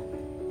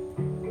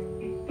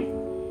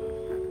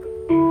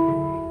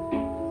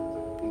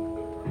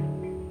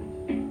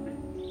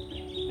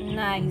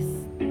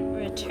 Nice.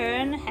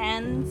 Return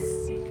hands,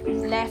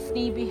 left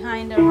knee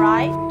behind the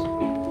right.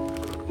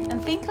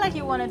 And think like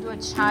you want to do a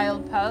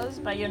child pose,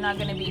 but you're not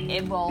going to be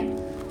able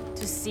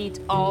to sit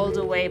all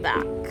the way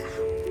back.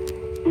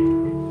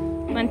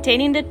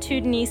 Maintaining the 2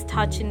 knees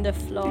touching the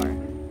floor.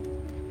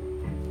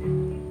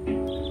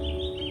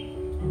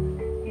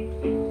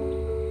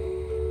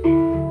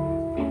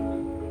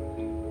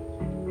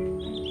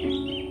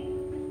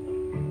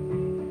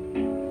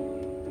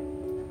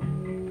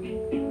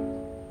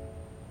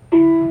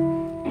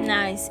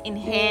 Nice.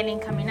 Inhaling,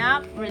 coming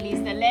up. Release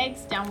the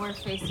legs, downward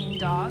facing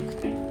dog.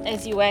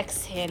 As you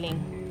exhaling.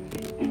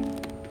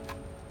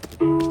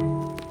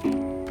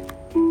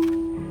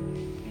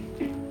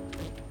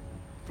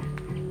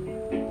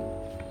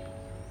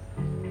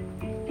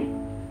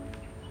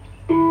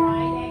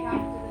 Right leg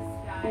up to the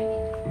sky.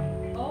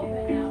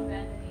 Open now,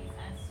 bend the knees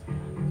and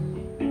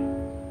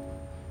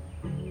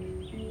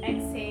stretch.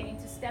 Exhaling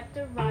to step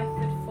the right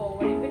foot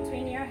forward in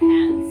between your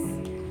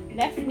hands.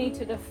 Left knee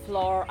to the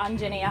floor,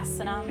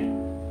 Anjaneyasana.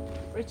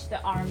 Reach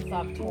the arms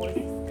up towards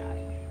the sky.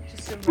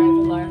 Just a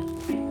regular,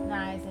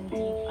 nice and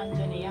deep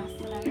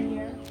Anjaneyasana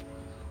here.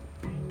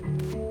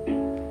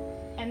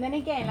 And then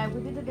again, like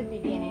we did at the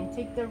beginning,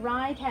 take the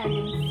right hand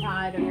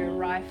inside of your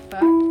right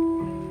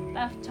foot.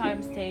 Left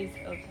arm stays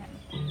open.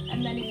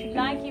 And then if you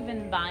like,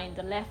 even bind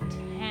the left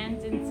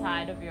hand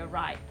inside of your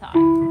right thigh.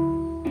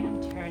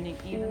 And turning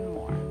even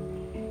more.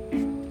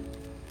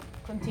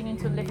 Continue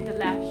to lift the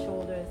left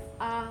shoulders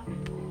up.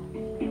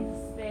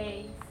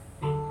 Space.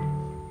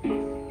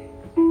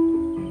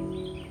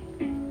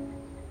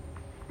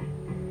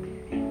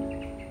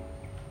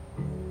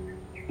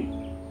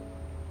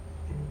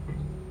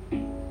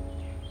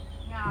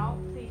 Now,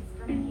 please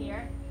from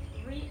here,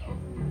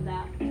 reopen the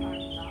left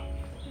arms up.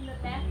 Put the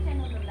left hand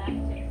on the left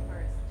hip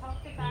first. Tuck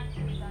the back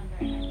toes under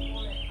and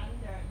pull it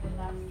under the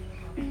left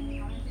knee.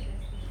 Come into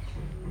this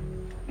position.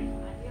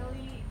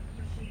 Ideally,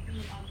 you should be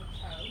on the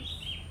toes.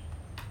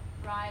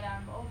 Right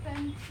arm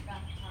open,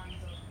 left arm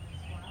open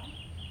as well.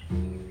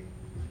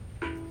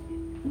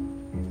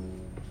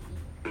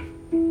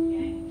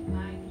 Again, if you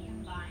like, you can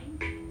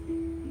bind.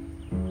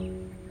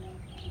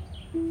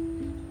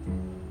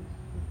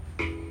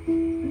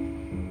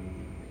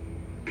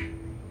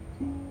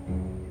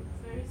 It's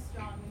very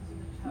strong into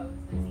the toes,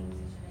 this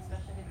position,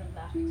 especially the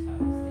left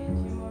toe. Stay 2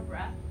 more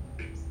breaths.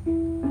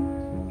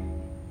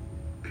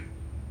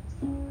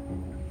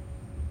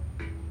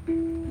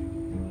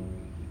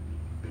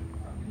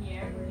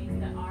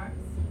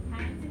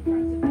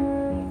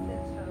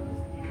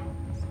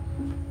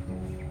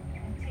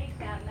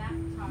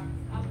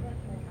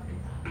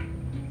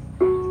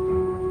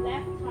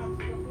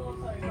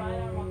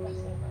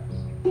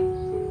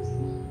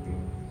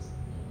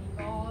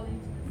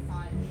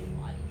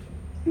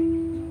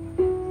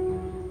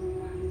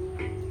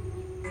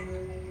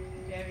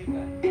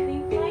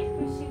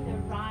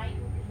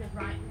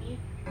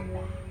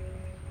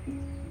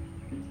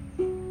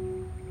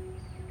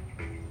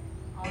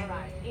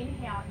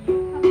 Inhale, you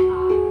come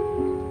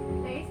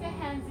up, place the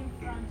hands in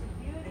front of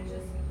you,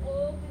 just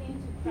opening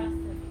to press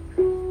the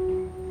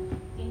feet.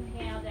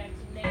 Inhale there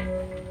to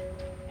lengthen.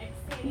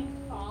 Exhaling,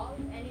 fall.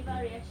 Any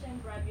variation,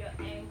 grab your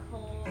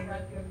ankle,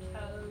 grab your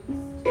toes.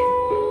 Just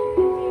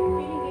keep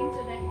feeling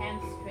into the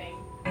hamstring.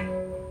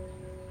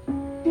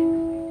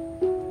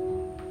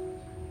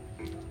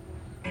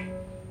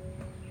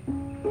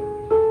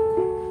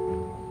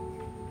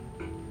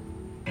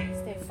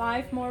 Stay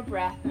 5 more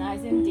breaths,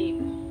 nice and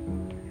deep.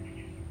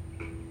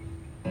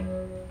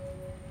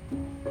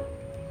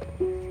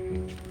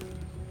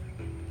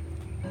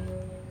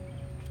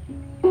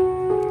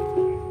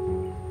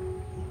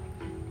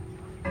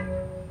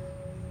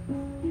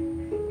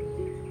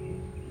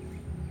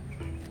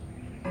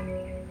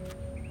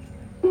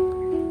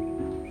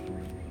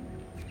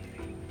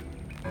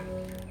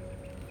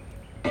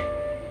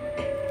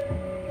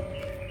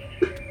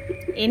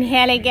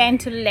 Inhale again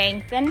to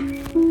lengthen,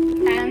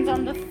 hands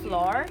on the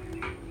floor.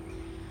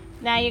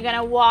 Now you're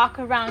gonna walk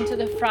around to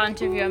the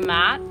front of your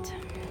mat.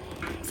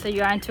 So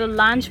you're into a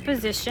lunge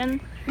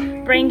position.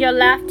 Bring your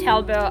left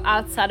elbow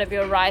outside of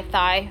your right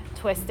thigh,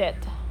 twist it.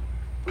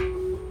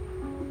 You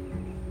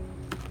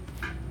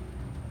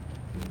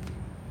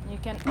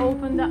can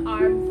open the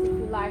arms if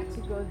you like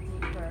to go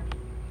deeper.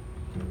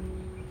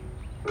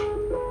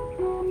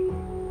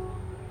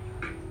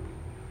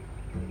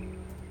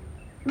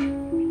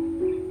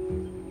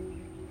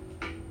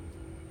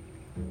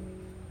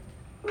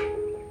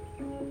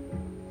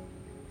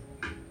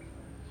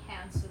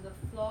 Hands to the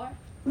floor.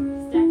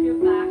 Step your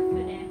back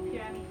foot in,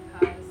 pyramid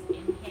pose.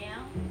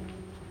 Inhale,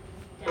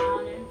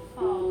 down and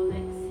fold,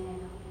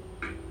 exhale.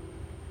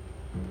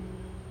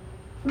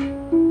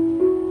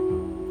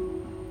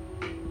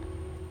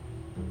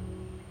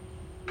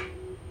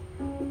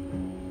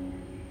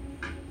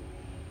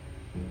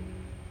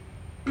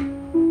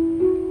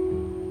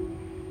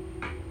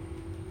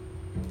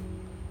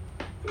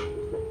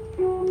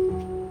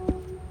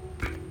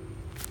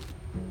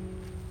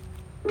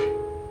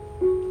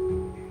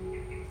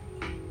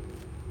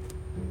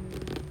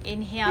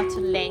 Inhale to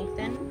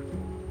lengthen.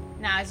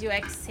 Now as you're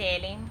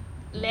exhaling,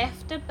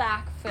 lift the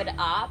back foot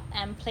up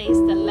and place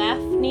the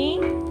left knee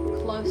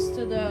close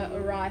to the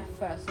right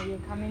foot. So you're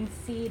coming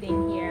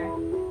seating here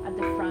at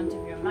the front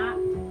of your mat.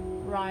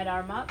 Right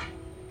arm up,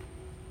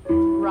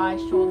 right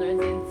shoulder is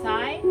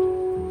inside,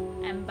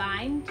 and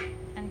bind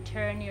and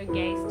turn your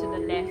gaze to the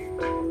left.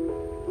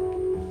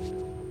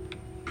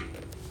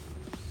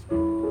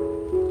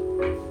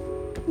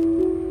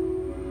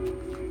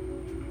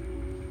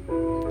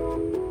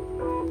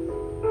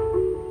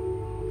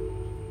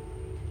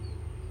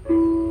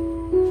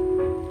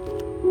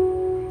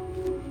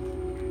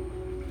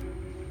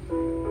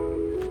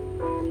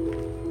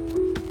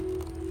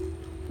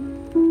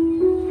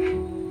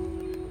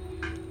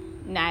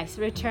 Nice.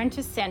 Return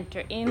to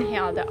center.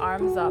 Inhale, the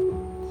arms up.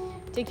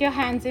 Take your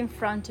hands in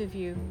front of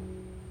you.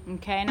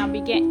 Okay, now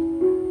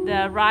begin.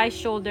 The right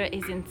shoulder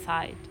is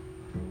inside.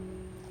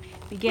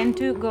 Begin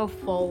to go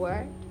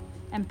forward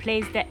and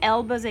place the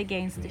elbows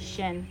against the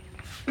shin.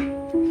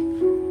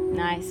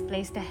 Nice.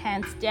 Place the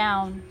hands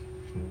down.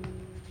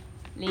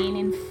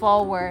 Leaning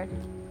forward.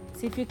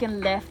 See if you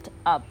can lift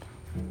up.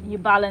 You're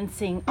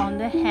balancing on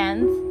the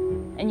hands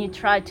and you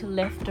try to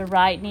lift the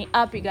right knee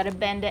up. You got to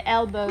bend the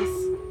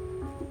elbows.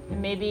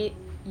 And maybe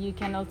you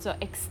can also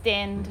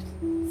extend,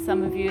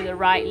 some of you, the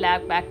right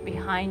leg back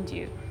behind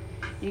you.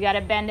 You got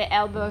to bend the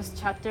elbows,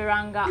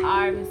 chaturanga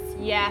arms.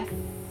 Yes.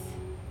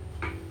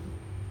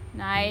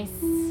 Nice.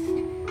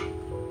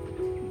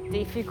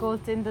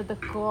 Difficult into the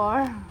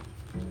core.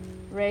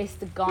 Raise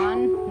the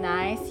gun.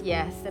 Nice.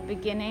 Yes, the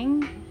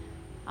beginning.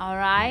 All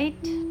right.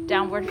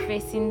 Downward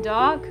facing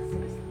dog.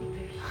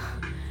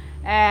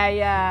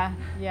 Yeah.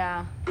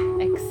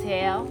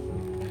 Exhale.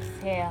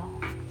 Exhale.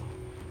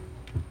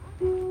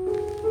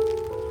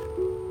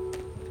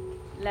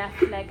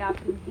 Left leg up,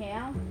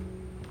 inhale.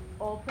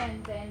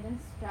 Open, bend, and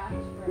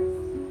stretch first.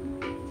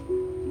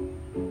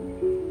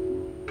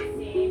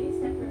 Steady,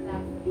 step your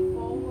left foot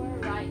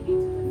forward, right knee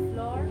to the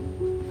floor.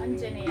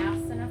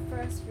 Anjaneyasana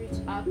first, reach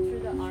up through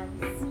the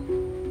arms.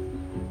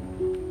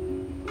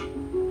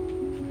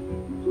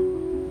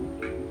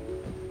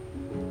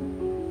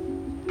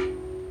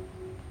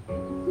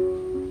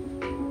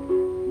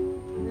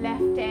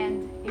 Left hand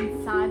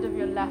inside of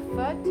your left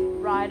foot,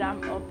 right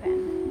arm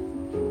open.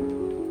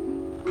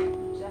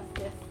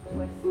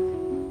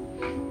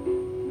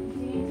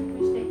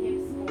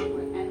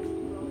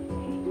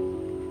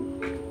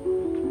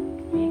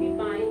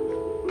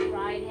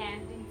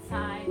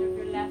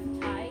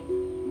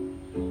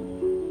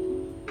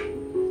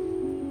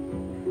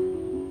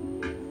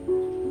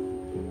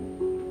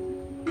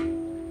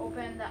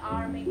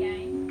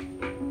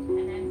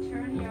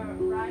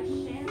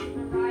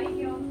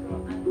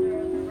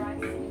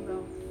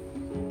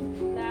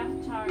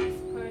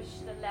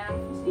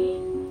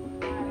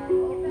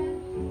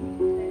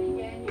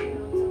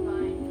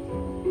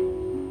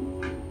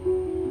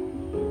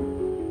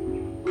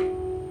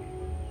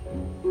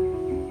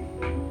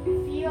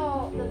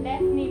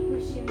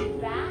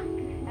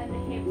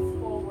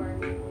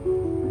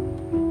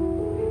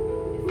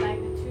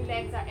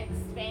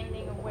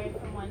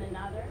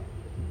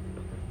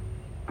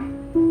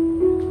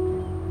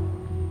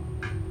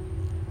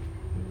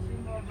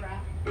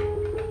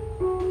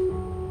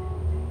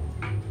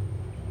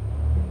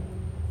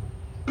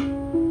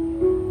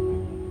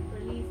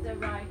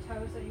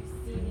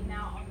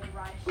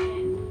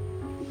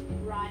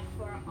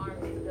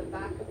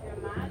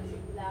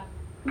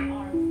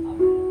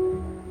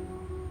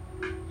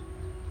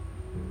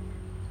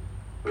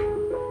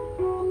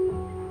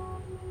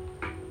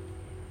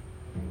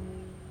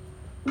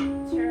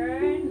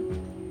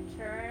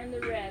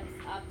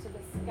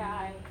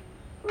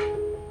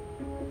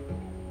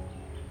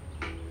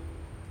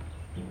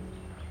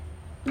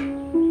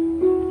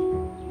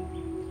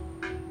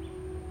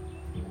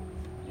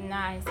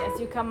 Nice. As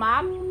you come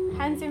up,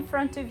 hands in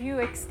front of you,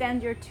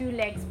 extend your two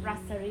legs,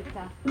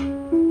 Prasarita.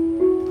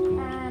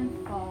 And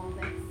fold,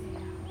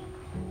 exhale.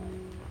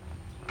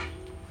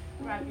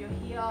 Grab your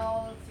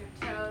heels, your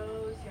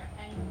toes, your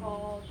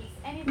ankle, just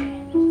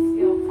anything that just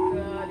feels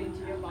good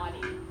into your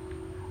body.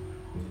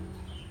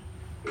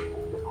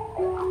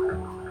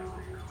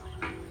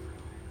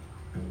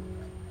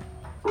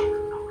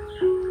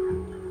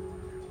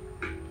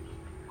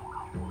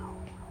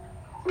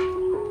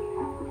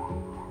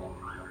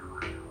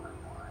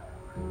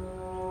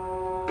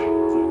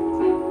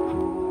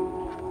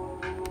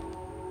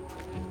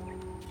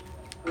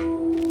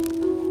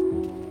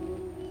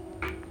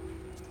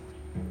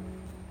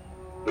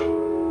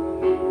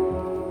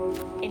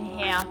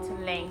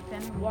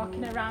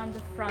 Walking around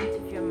the front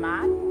of your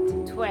mat,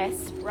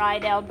 twist,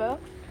 right elbow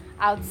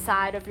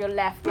outside of your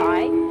left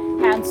thigh,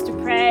 hands to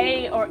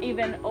pray, or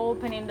even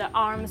opening the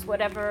arms,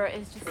 whatever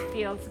it just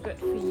feels good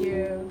for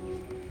you.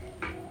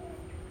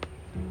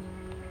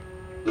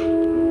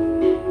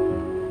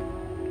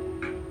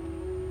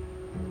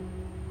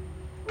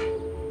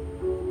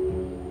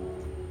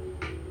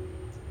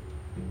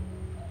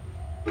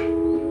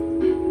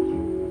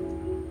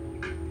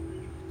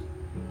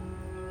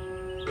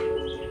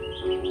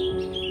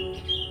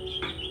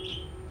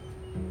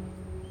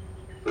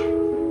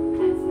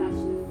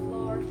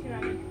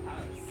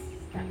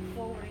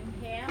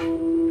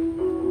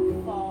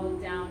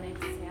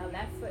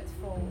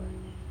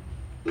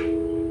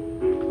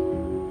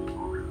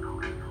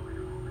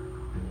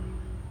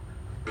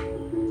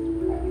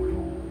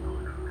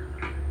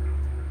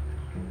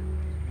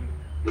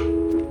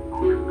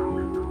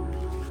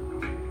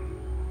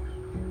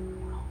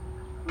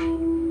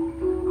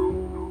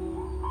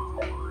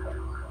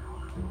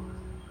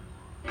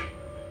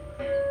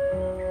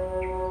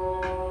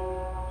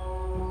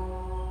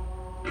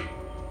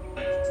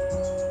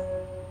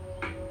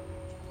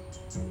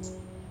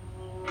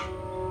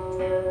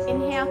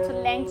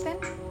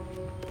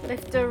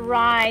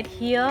 right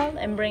heel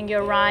and bring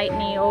your right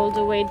knee all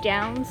the way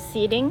down,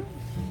 sitting.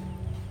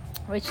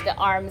 Reach the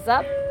arms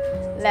up,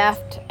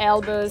 left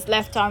elbows,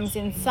 left arms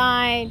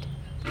inside,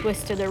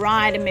 twist to the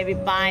right and maybe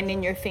bind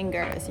in your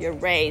fingers, your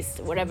wrist,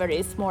 whatever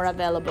is more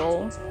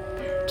available.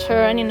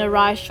 Turn in the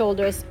right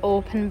shoulders,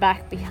 open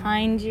back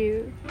behind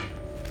you.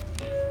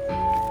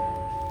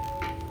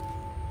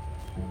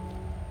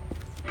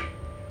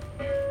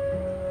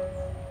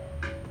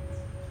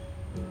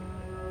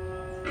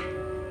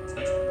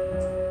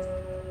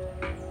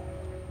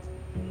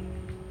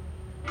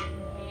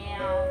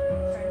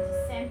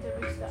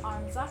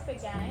 Up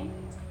again,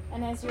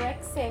 and as you're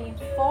exhaling,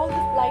 fold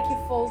it like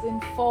you're folding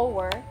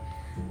forward,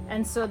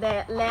 and so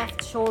the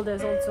left shoulder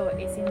also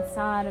is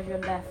inside of your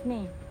left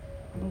knee.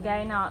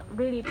 Okay, now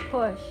really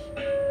push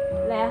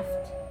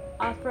left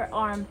upper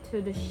arm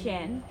to the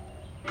shin,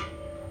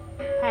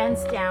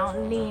 hands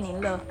down, leaning.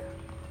 Look,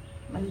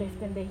 I'm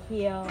lifting the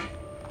heel,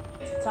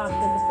 tuck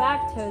the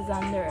back toes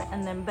under,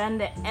 and then bend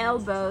the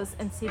elbows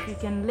and see if you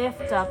can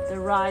lift up the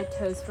right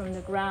toes from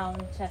the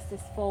ground. Chest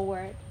is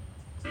forward.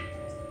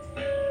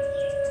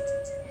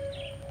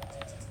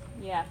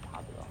 Yeah,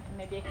 Pablo.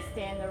 Maybe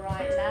extend the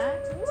right leg.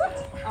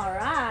 All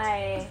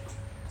right.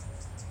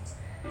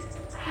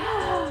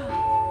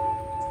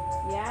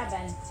 Yeah,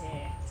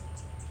 Bente.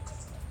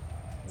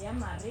 Yeah,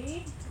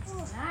 Marie.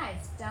 Oh,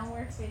 nice.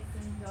 Downward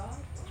facing dog.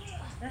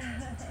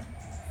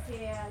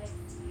 Yeah, let's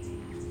see.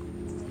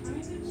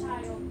 Coming to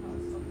child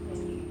pose.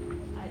 Okay.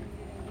 I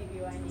didn't give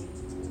you any.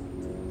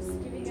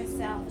 Just giving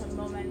yourself a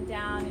moment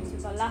down into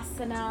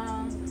Balasana.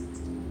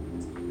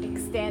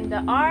 Extend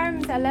the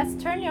arms and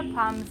let's turn your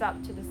palms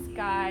up to the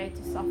sky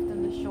to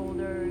soften the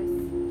shoulders.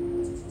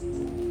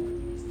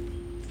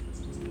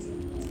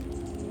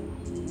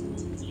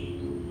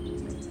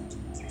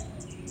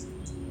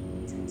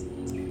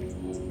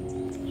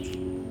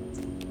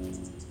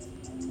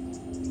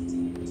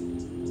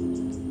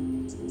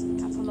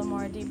 Couple of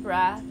more deep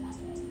breaths.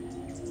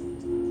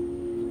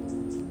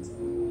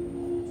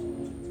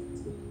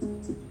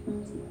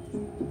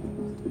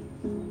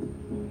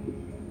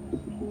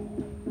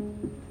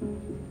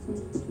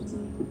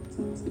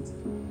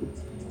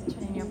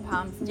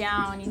 Palms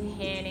down,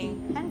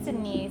 inhaling, hands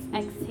and knees,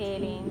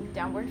 exhaling,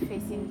 downward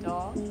facing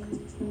dog.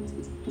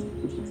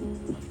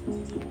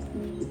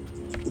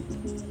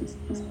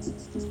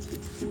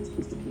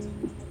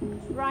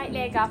 Right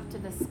leg up to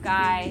the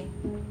sky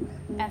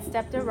and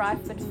step the right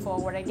foot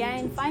forward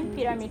again. Find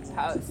pyramid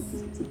pose.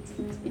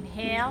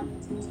 Inhale,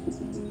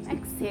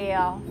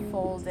 exhale,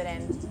 fold it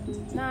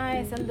in.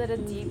 Nice, a little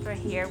deeper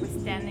here. We're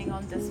standing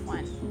on this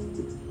one.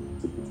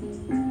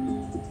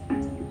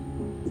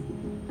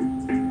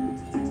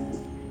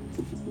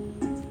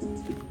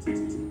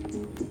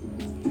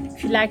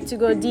 If you like to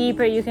go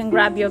deeper, you can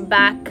grab your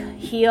back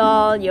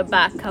heel, your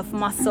back calf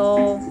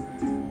muscle,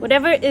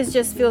 whatever it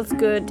just feels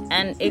good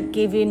and it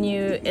giving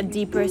you a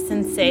deeper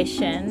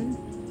sensation.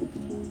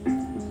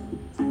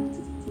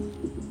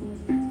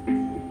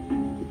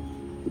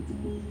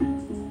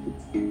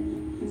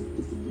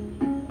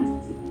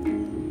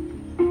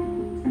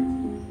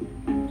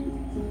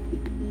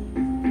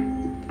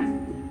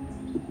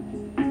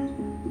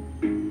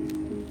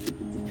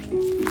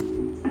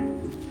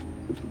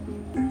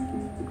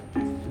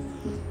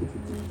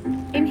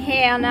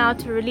 Inhale now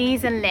to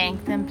release and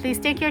lengthen. Please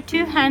take your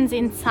two hands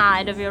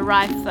inside of your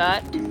right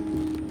foot.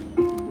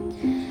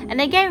 And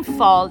again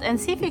fold and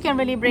see if you can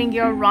really bring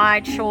your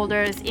right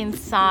shoulders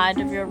inside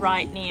of your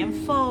right knee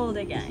and fold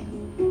again.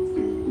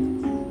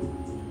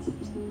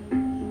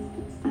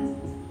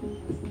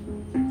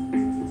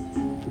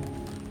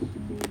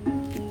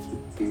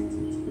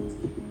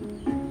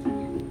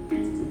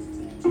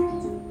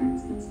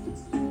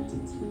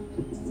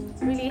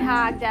 Really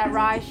hug that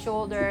right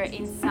shoulder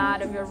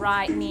inside of your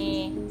right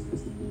knee,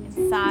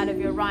 inside of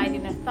your right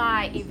inner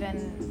thigh even.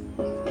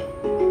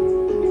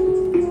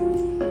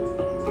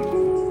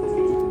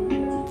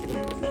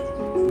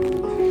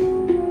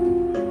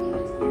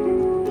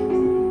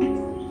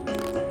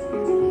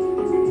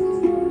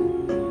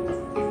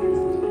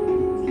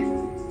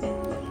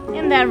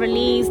 And then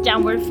release,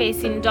 downward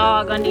facing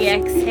dog on the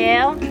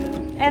exhale.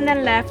 And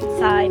then left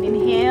side,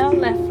 inhale,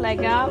 left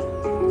leg up.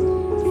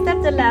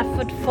 Step the left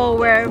foot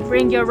forward,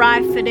 bring your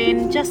right foot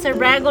in. Just a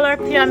regular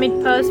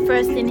pyramid pose.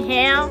 First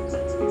inhale,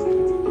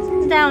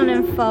 down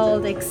and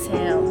fold,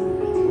 exhale.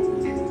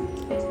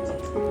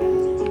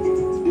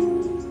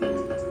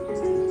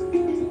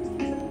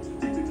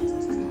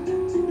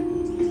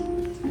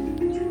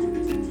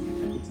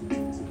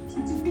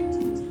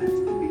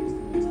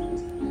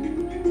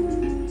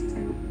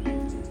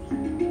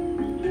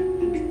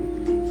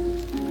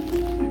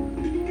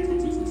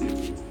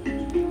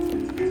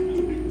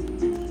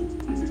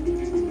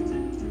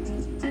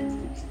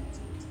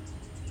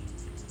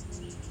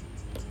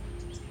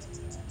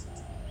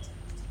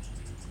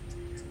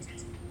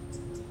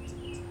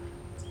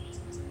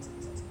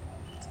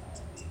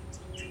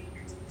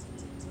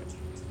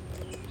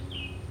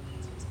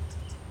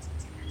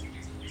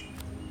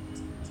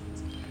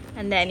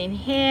 And then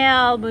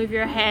inhale, move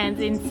your hands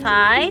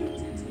inside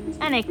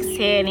And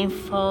exhaling,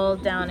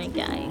 fold down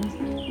again.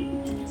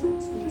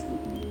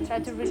 Try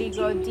to really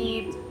go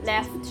deep.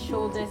 Left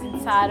shoulders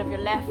inside of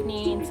your left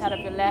knee, inside of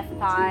your left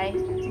thigh.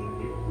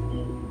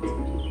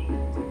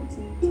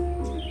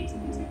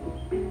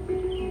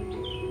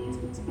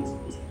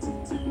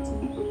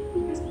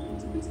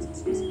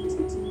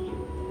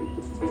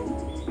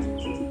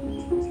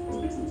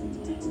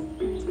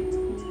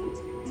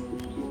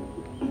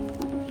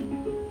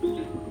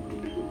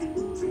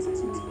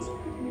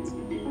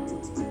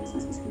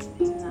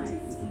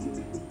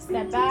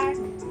 Step back,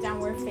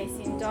 downward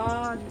facing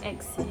dog,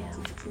 exhale.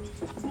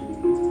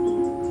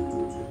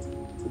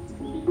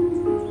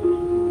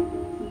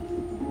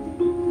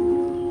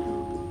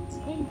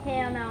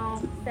 Inhale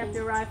now, step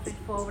the right foot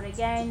forward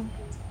again.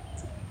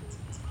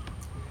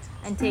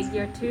 And take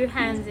your two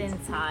hands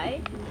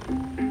inside.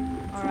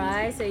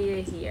 Alright, so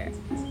you're here.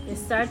 You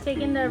start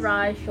taking the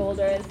right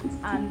shoulders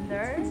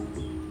under,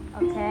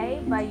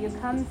 okay? But you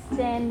come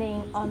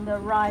standing on the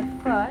right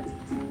foot.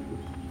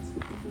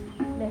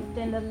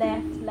 Lifting the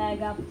left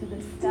leg up to the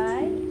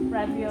sky.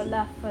 Grab your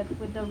left foot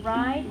with the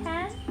right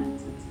hand.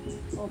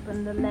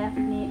 Open the left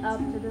knee up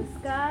to the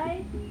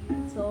sky.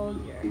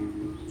 Soldier.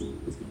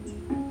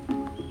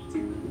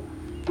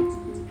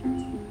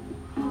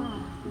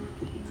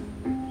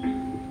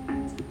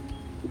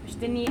 Push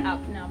the knee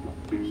up now.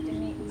 Push the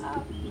knee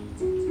up.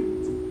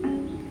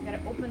 You gotta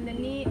open the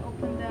knee,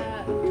 open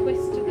the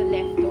twist to the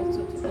left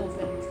also to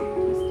open.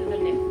 Twist to the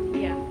left,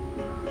 yeah.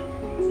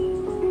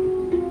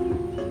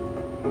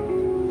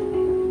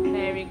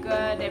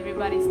 Good.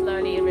 Everybody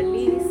slowly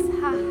release.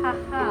 Ha ha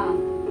ha.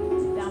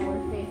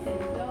 Downward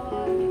facing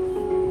dog.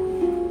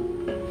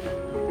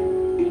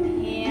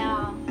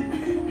 Inhale.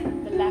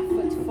 The left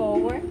foot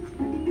forward.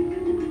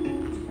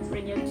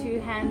 Bring your two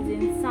hands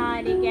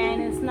inside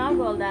again and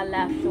snuggle that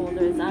left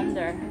shoulders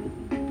under.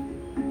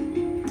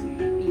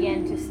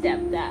 Begin to step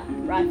that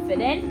right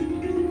foot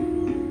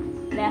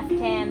in. Left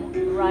hand,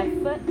 right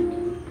foot.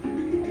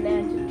 And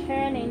then to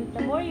turn in.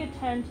 The more you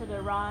turn to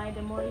the right,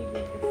 the more you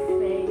give the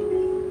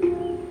space.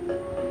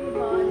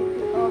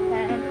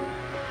 Open.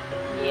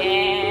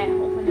 Yeah,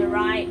 open the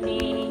right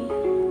knee.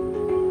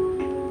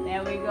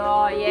 There we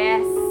go,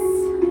 yes.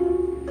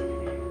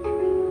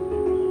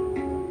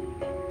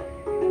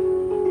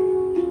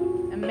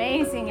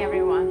 Amazing,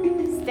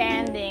 everyone.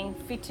 Standing,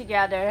 feet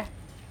together,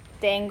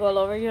 dangle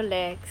over your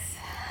legs.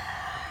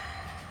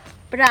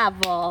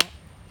 Bravo,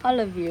 all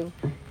of you.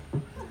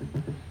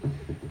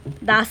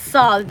 That's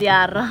all,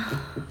 Diarra.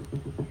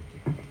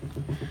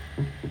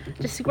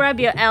 Just grab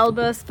your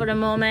elbows for a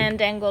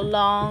moment and go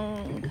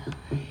long.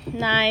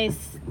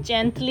 Nice,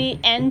 gently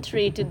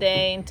entry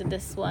today into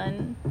this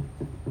one.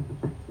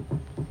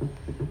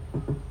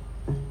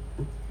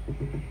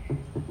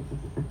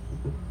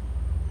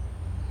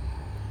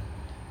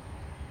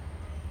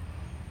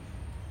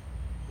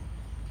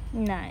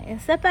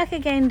 Nice. Step back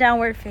again,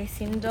 downward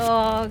facing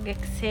dog.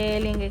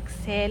 Exhaling,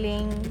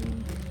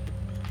 exhaling.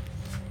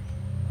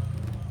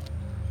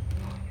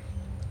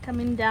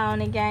 Coming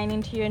down again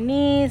into your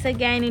knees,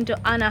 again into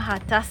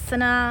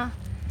Anahatasana.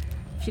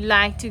 If you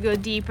like to go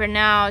deeper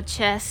now,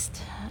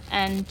 chest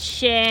and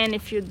chin.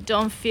 If you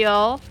don't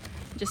feel,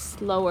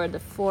 just lower the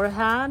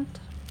forehead.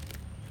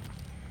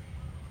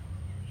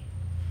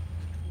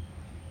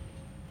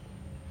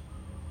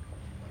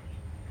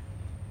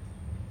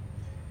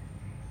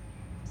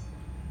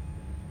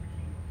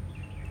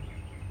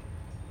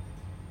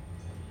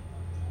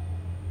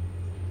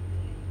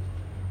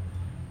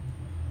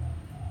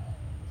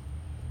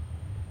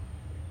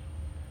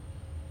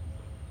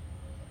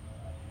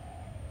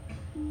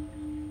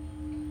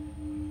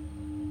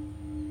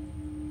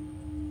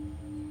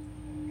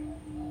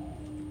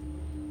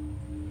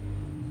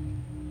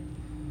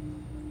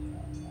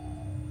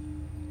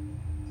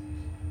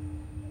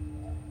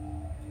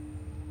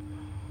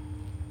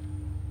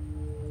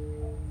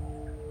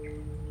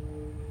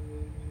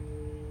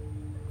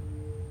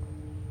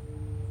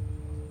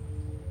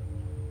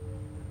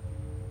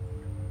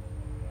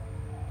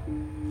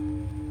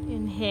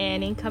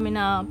 Inhaling, coming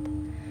up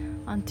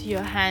onto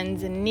your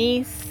hands and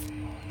knees,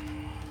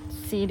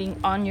 sitting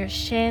on your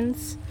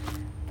shins,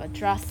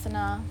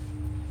 Vajrasana.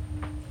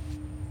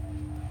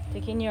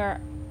 Taking your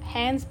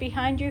hands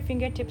behind you,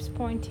 fingertips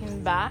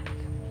pointing back.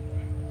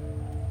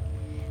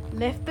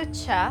 Lift the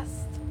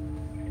chest,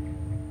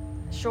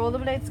 shoulder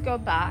blades go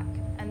back,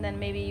 and then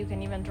maybe you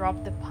can even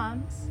drop the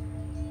palms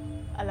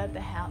and let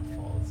the head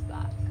falls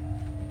back,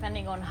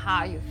 depending on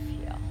how you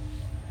feel.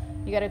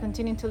 You gotta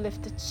continue to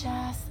lift the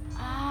chest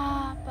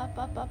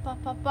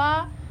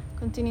up.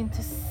 Continue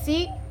to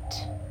sit.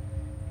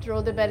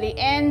 Draw the belly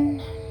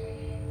in.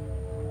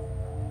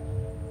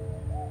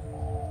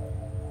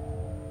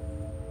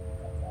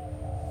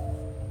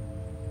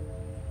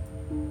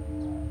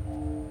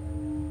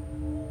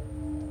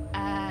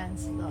 And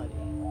slowly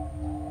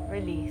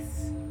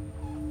release.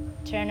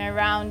 Turn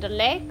around the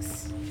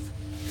legs.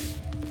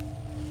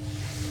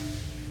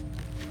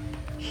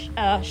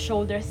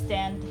 Shoulder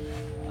stand.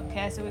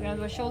 Okay, so we're gonna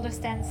do a shoulder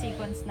stand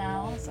sequence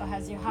now. So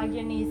as you hug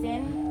your knees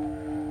in,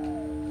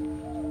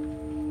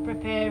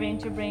 preparing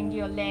to bring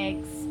your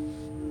legs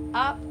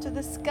up to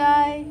the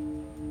sky.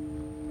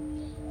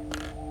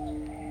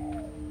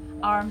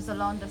 Arms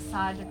along the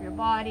side of your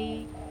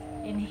body.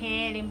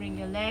 Inhale and bring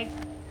your leg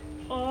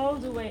all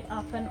the way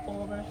up and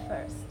over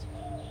first.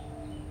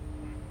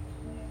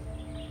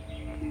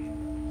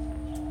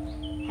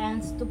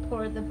 Hands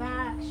toward the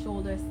back,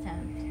 shoulders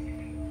stand.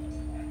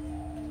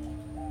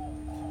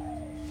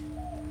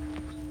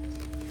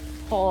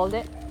 Hold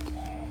it.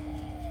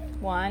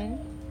 1,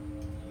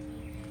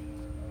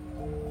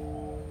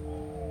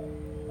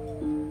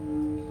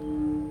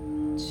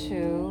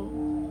 2,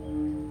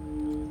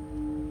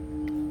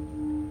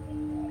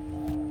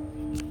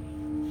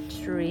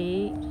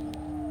 3,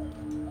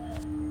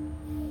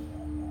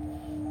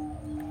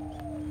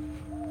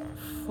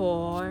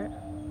 4,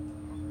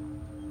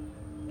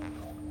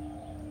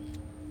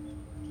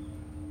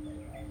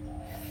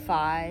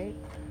 5,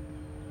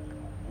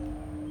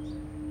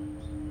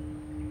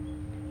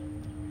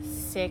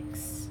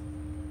 6,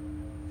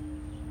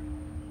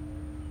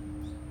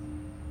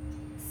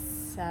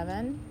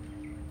 7,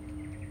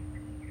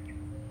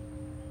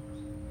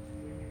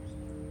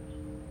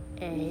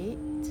 8,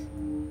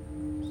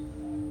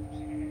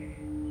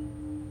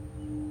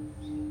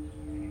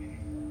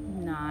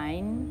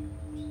 9,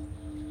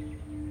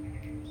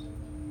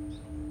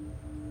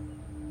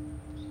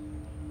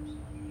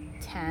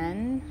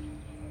 10.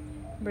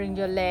 Bring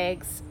your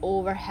legs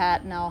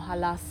overhead now,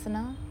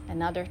 Halasana.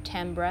 Another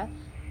 10 breaths.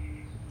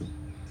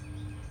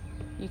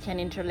 You can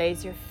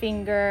interlace your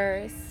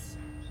fingers.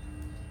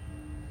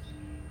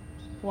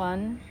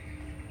 1,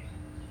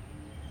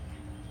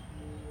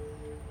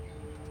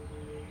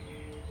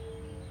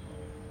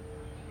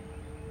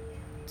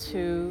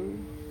 2,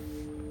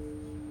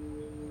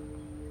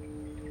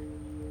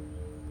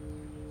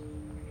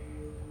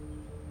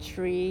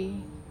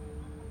 3,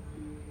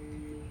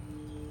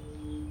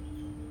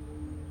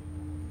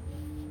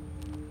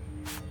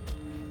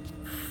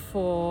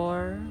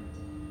 4,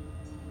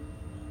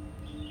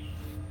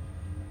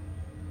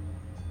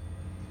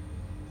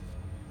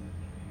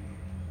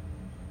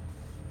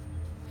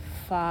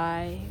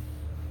 5,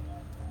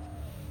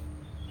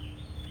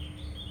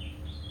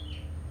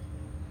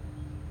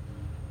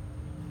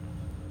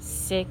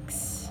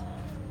 6,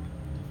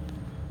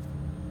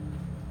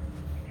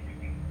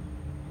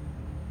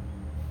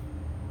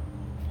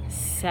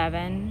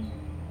 7,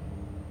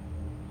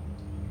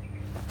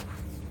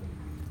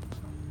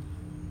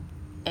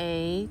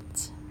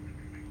 8,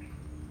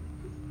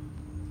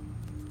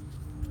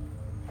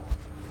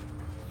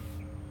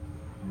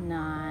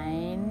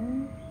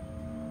 9,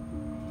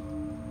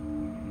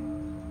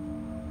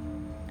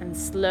 and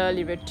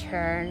slowly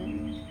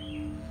return.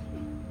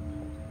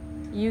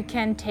 You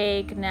can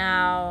take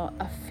now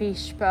a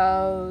fish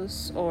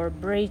pose or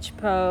bridge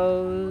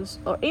pose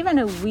or even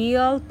a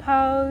wheel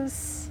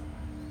pose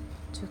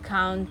to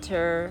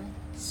counter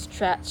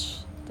stretch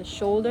the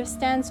shoulder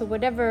stand. So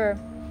whatever,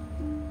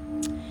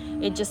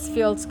 it just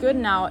feels good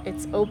now.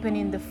 It's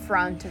opening the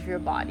front of your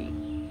body.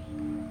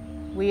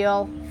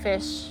 Wheel,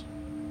 fish,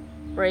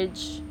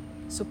 bridge,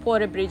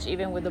 supported bridge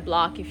even with a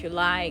block if you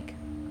like.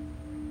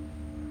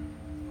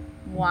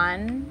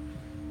 1,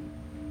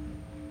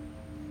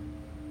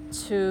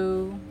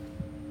 2,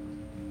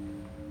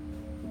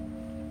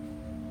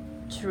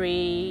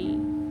 3,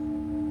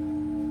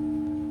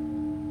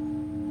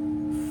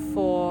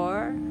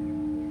 4,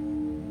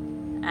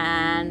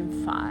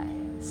 and 5.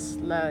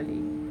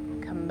 Slowly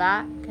come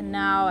back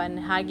now and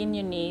hugging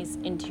your knees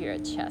into your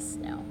chest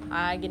now.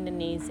 Hugging the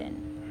knees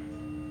in.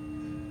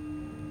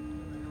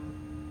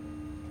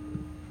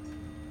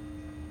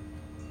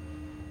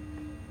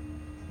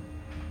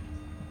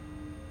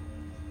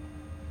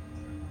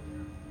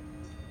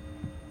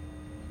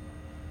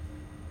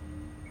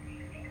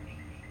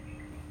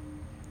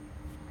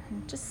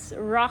 Just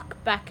rock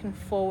back and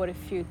forward a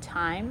few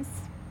times.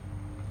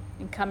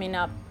 And coming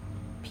up,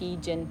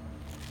 pigeon.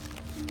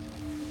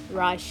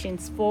 Right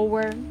shins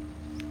forward.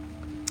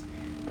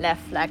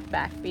 Left leg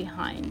back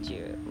behind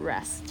you.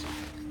 Rest.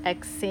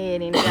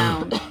 Exhaling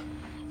down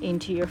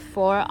into your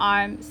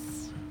forearms.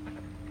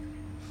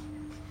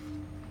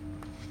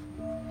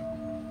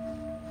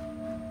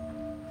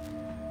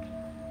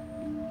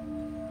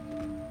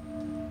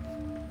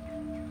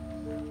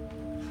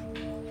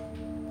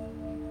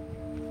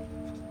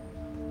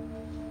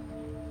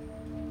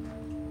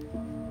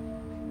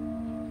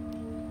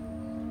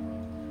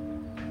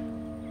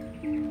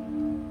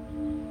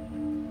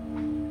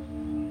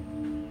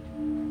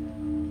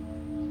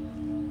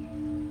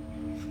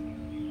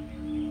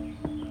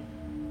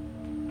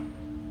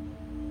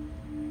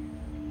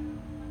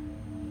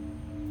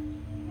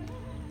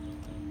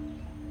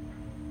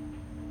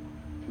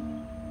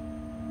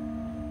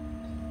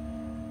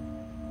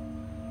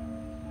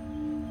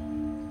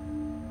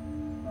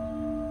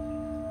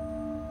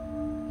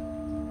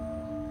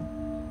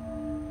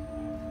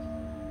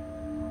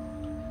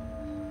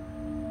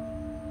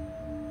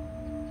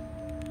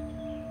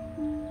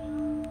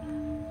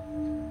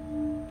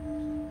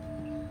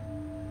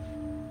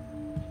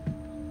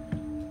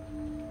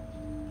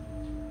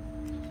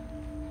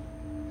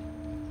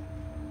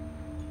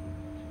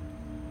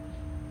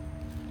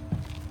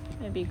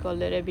 Maybe go a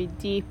little bit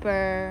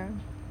deeper,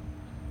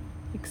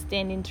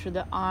 extending through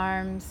the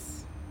arms.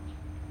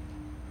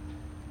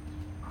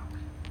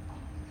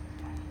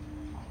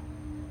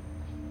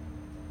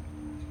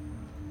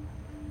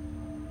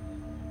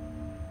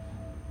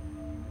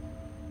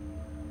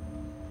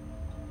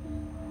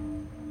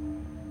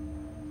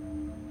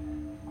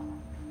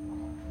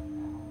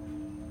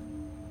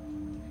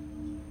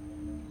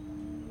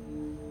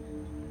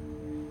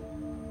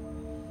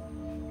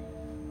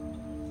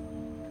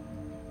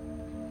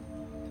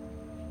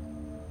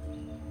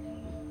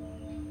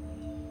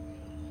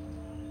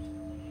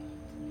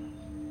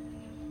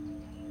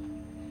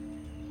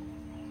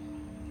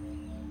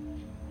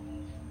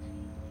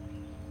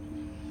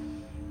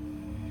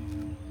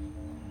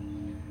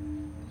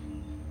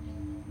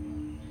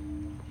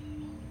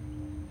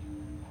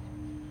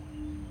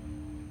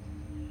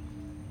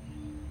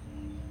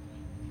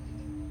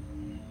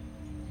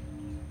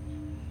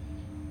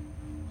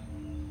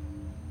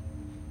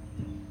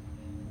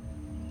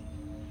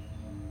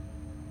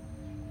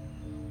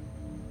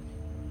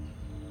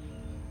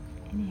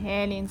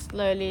 Inhaling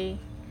slowly,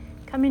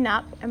 coming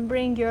up, and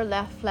bring your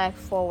left leg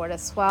forward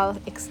as well.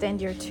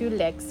 Extend your two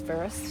legs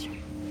first.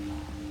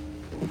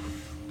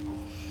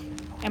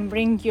 And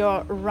bring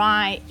your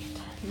right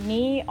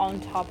knee on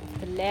top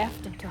of the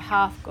left into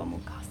half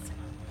Gomukhasana.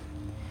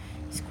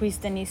 Squeeze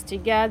the knees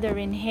together,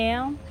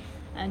 inhale,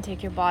 and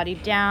take your body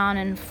down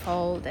and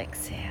fold,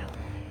 exhale.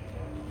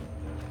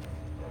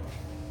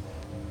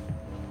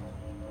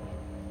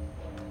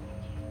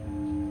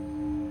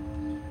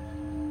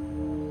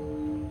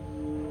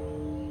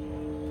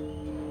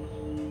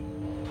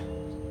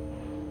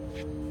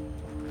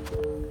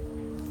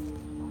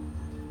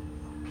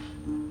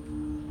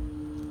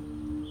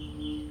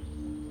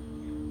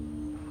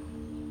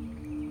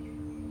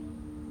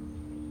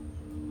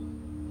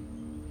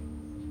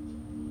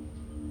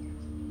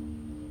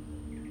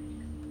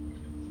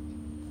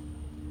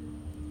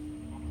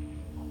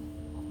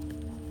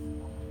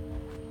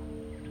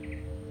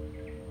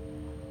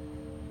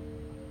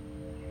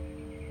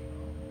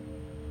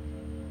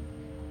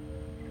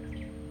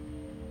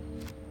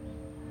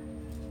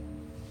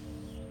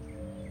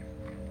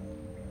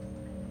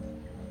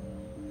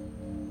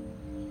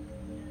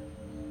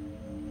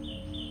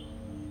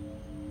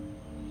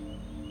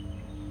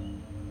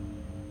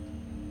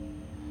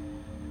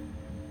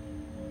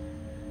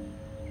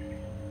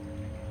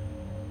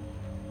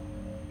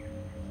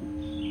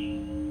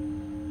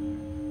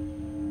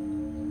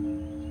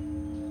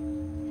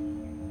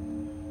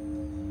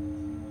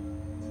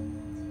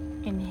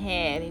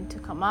 Inhaling to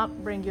come up,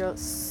 bring your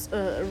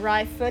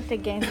right foot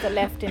against the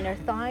left inner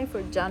thigh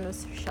for Janu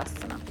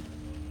Sirsasana.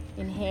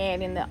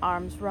 Inhaling, the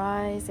arms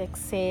rise,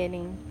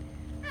 exhaling,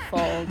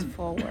 fold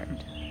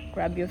forward.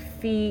 Grab your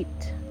feet.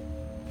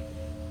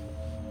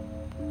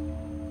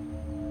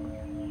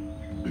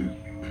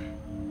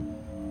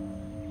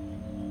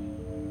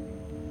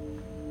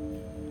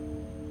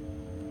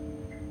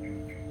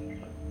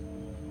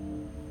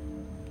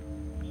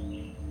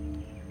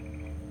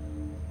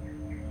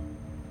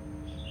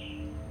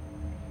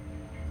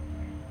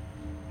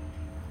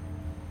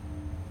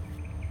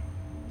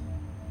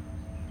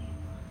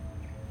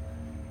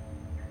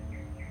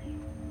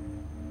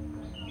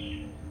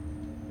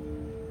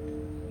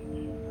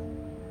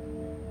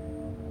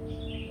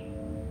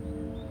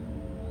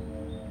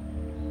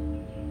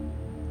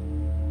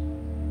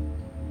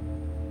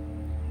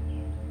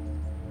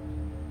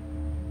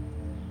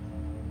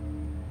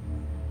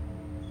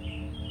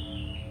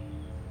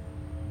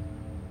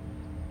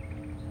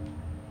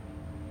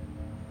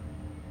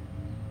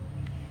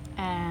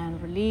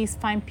 And release,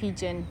 find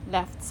pigeon,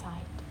 left side.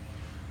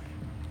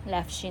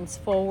 Left shins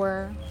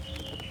forward.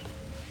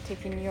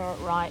 Taking your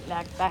right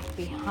leg back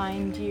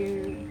behind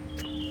you.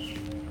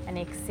 And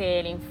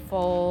exhaling,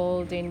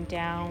 folding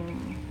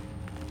down.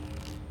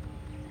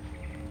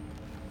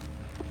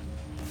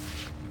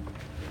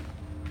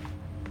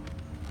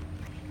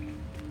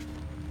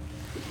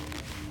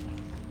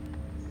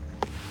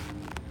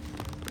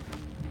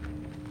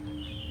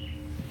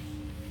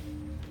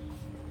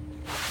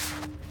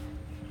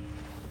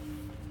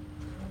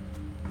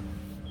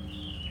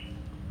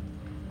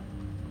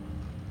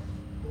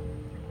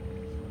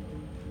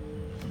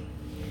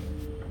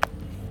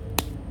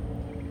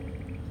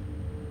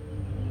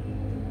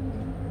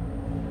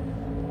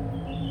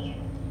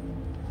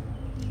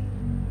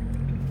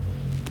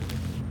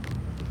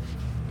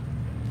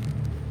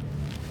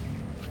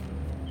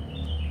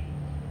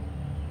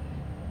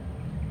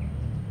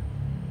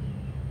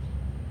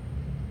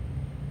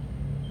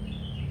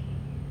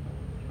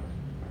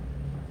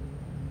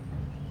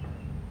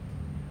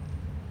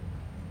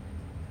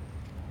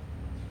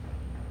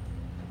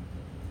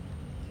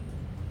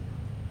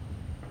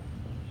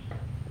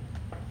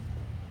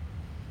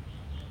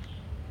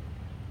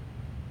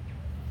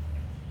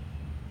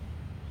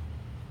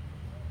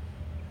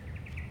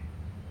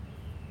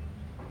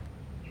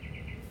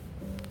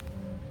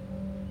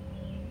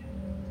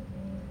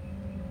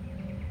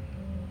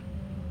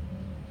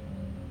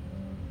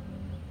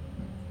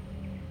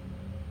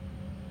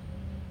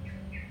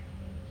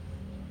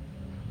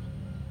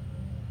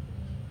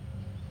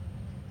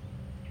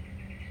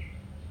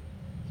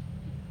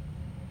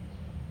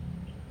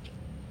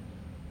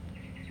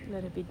 A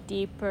little bit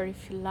deeper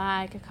if you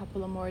like, a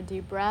couple of more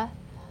deep breaths.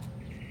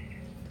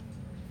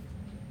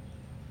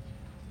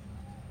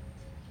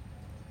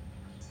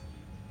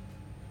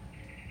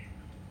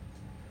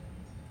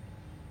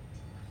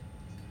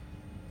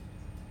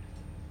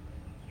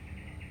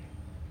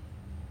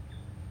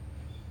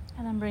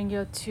 And then bring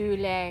your two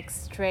legs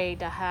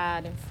straight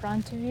ahead in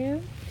front of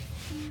you.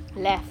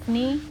 Left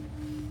knee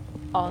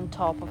on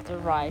top of the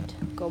right,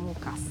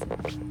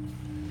 Gomukhasana.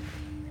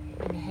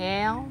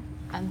 Inhale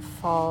and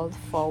fold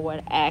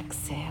forward,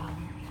 exhale.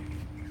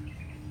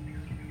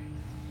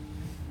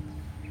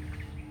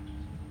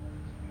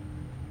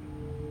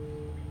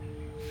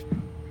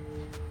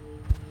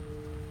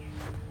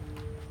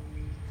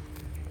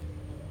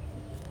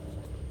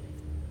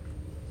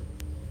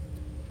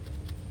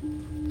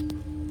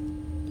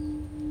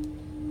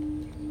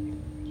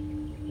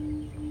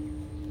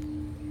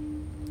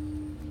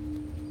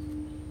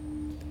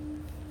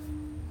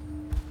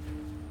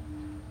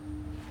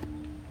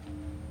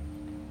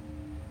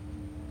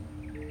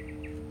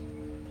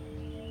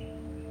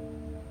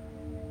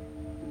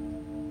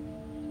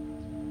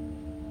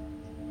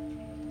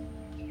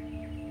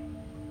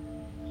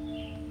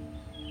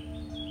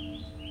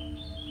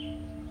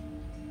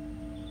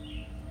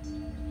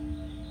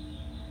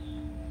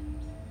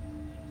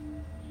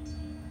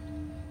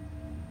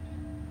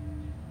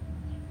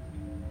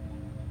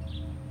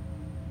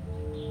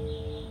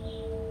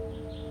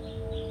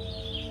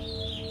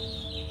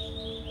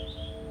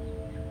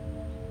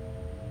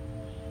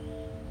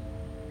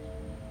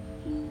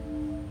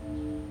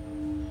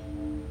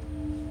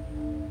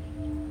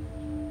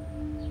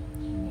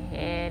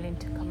 Inhaling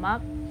to come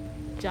up,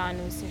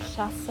 Janu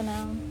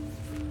Sirsasana.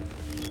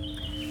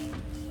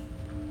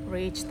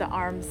 Reach the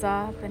arms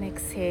up and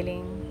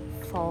exhaling,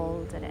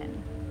 fold it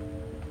in.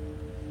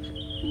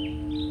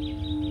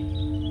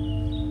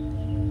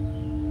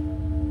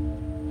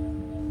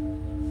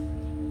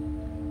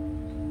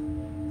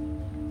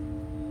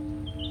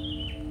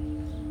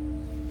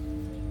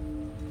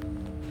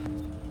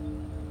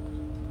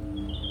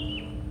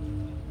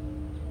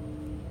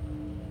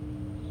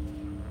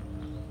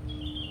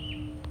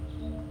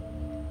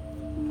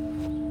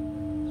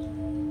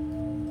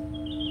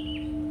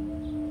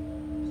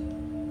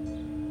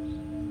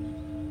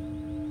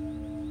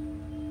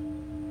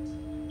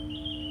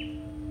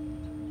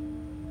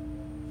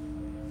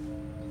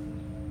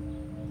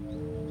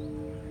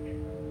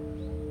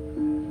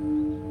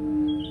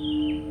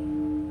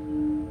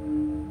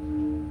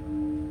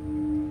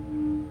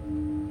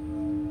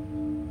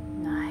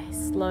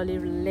 Slowly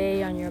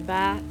lay on your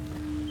back,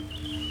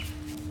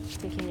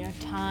 taking your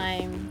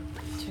time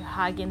to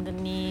hugging the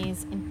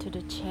knees into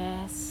the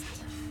chest.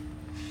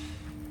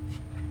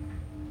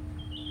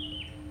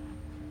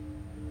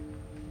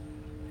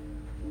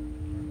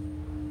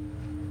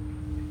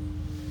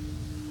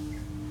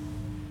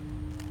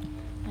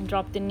 And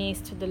drop the knees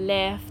to the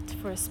left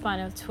for a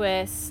spinal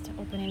twist,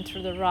 opening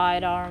through the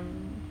right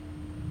arm.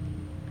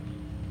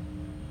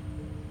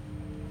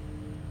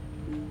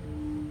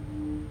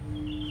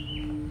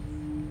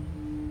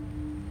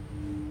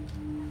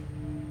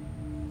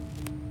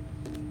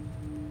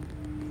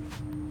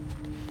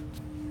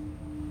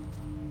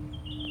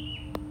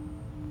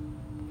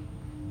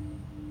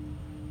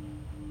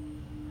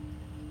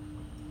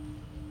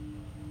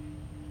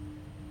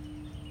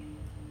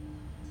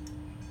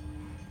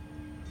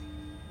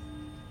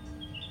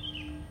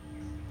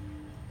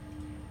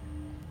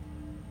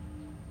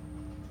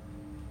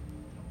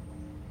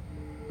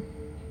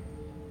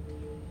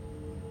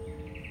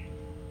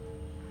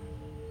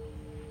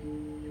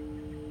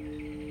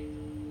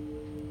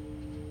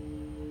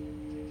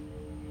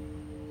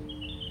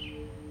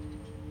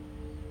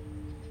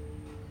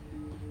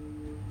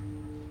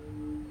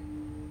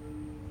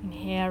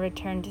 Inhale,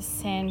 return to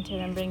center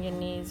and bring your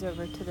knees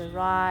over to the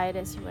right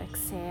as you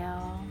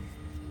exhale.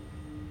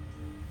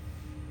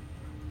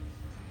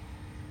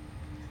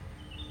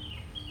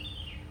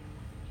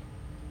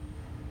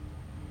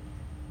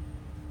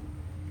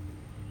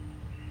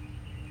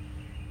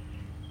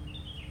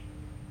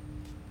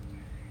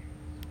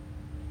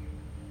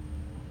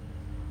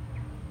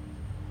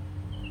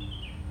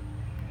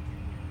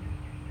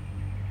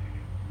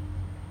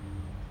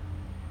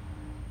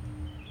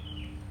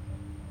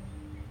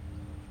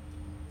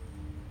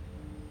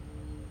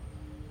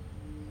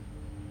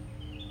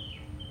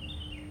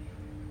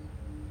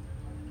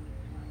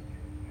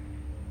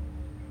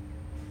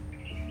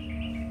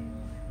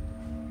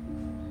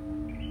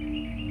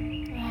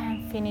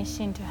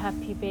 Finishing to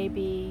happy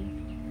baby.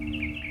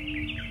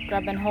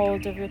 Grab and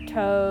hold of your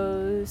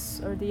toes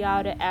or the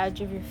outer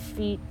edge of your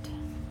feet.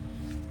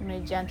 You may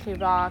gently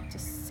rock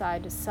just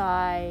side to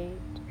side.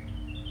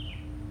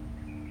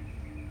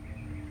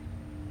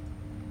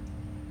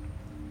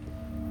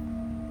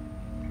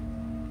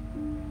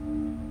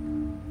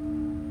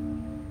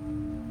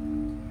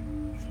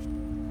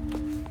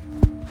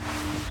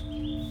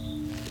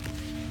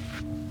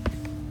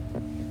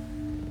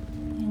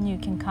 You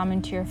can come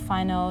into your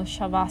final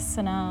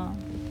Shavasana.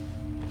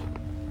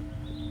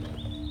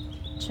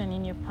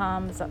 positioning your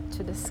palms up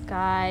to the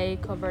sky.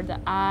 Cover the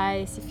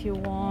eyes if you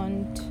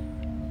want.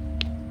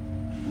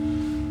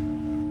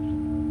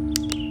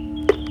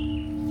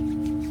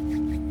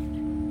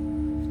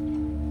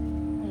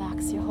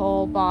 Relax your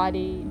whole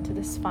body into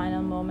this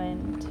final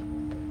moment.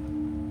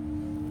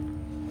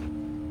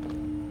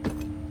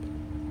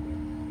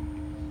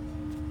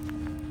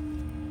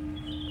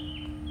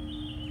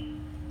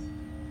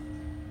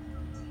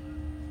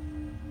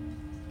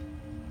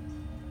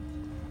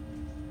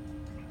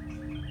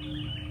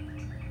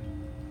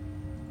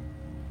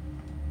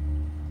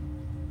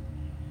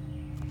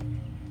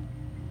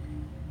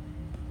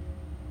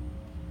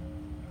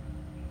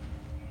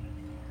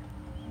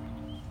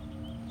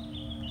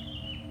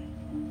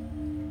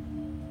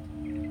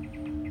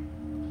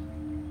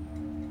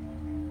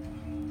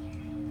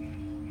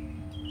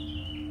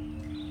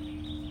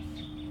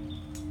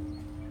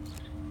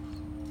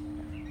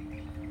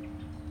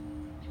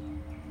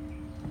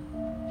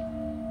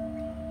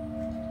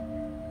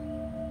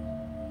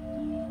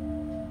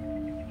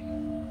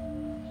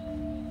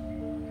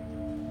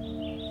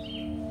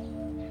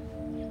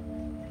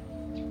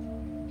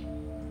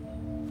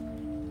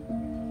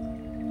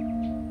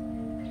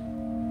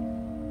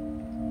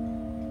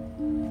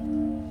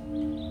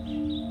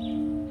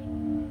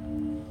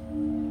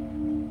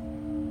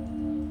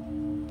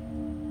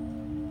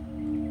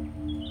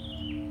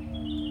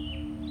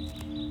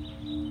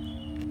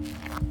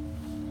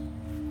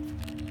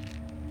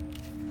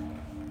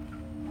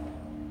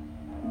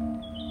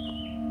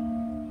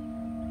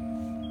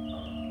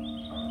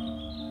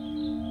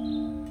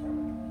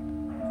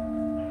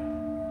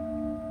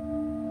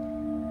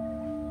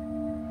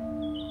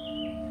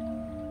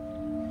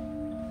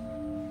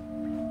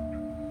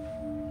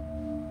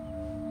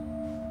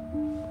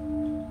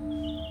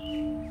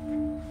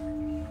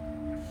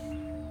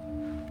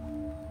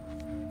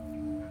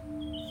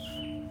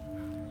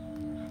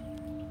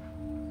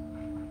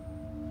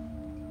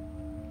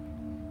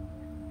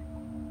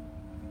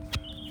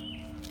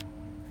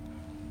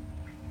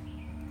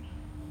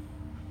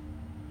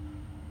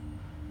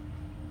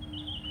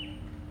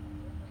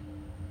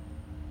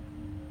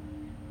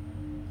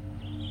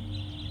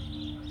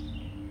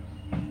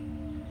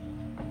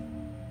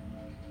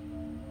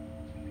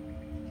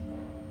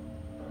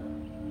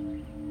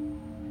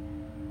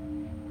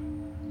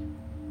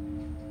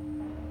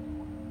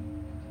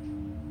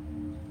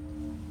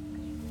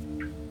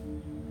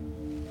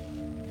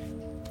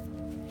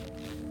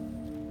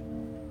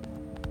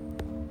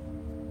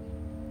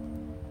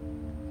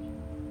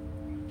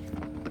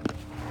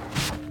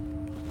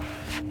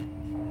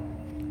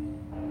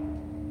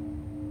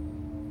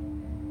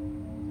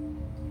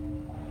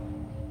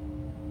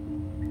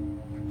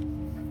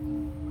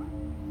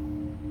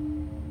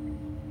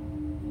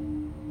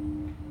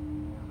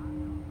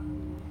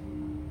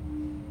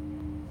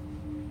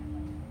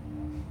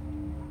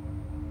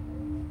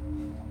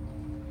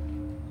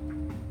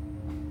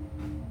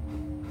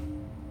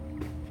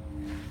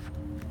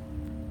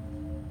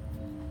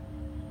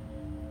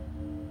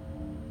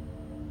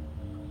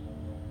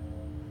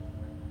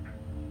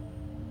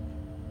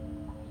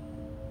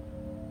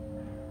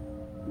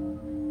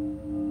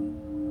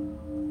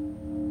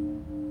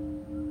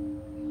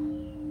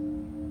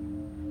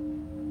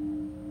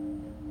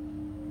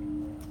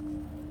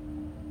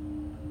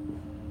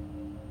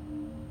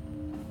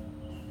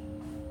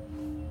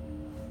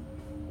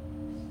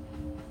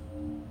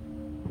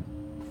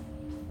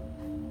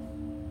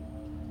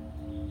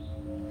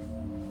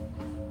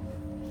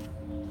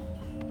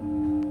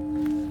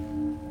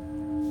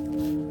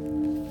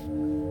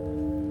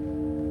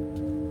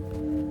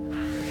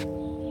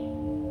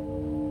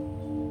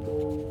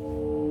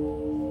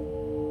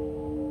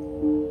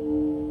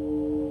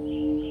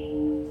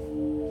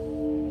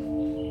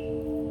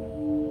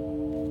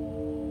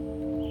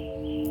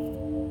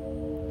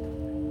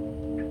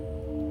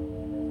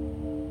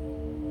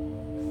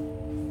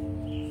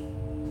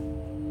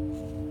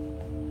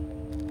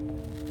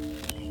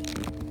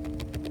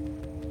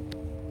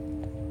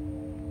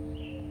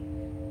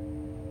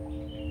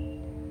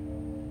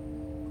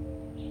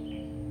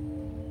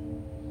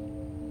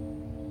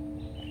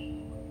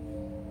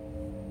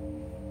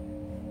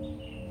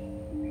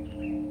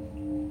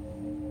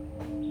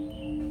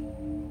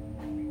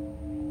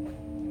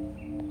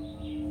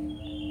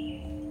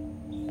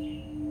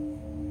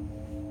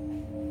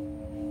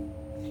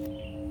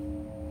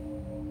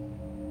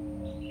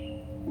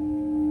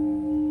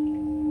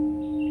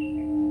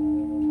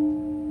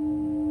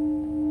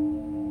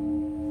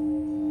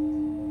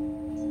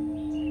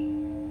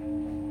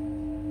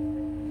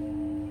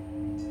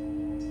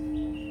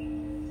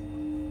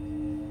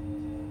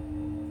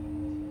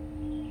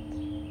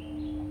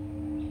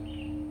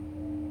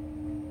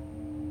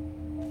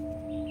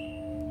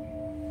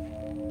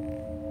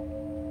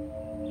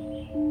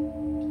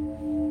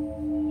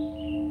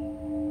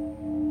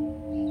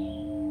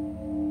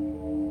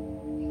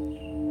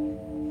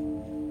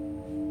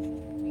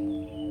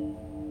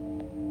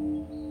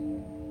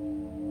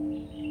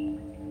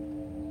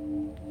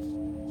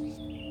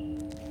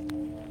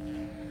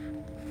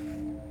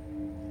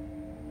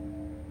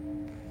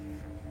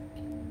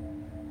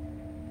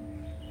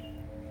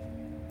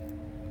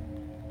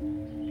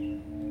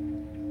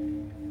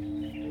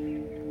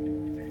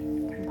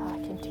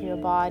 into your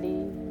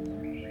body,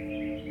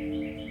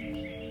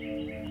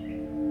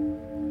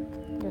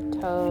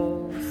 your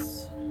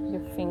toes,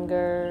 your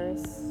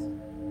fingers.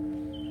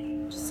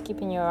 Just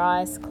keeping your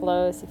eyes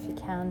closed if you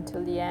can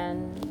till the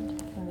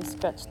end. Maybe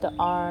stretch the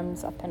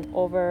arms up and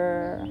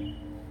over.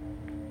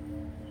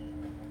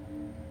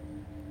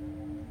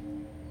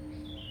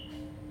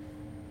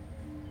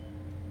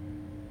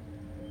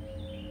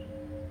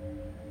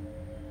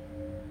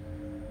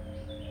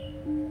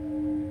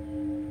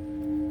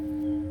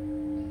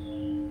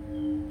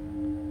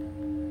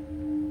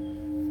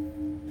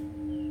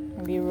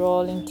 Maybe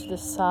rolling to the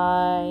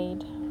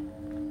side.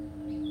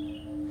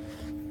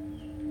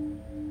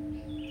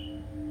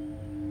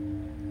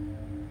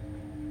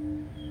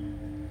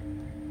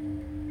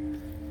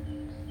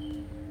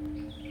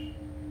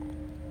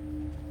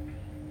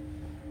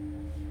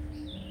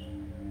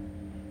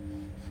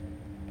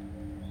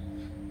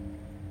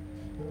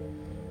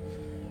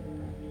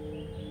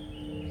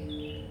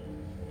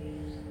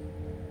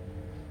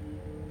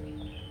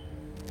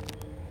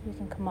 You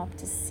can come up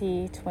to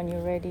seat when you're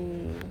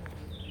ready.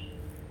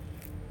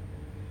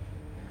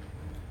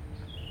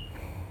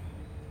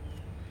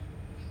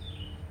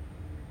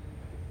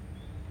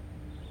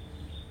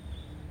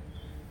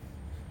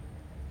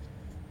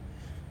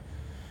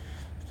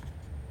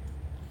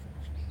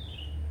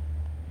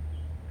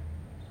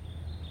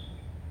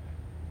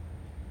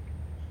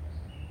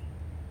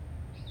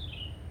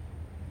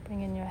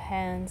 Bringing your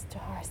hands to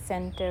heart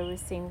center, we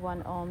sing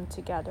one Om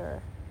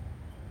together.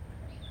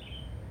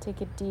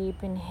 Take a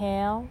deep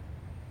inhale,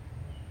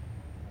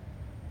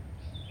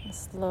 a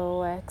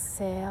slow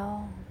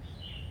exhale.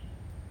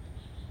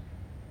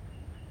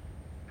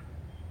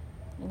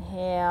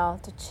 Inhale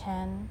to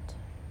chant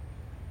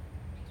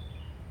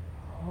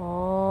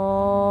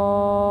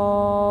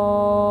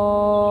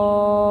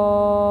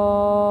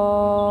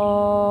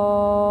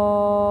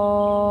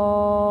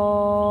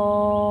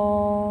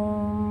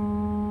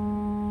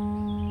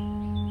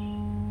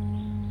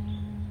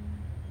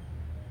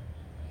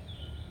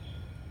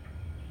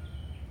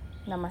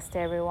Namaste,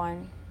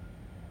 everyone.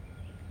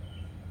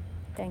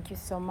 Thank you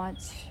so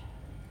much.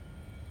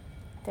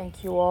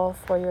 Thank you all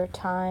for your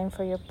time,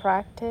 for your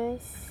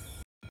practice.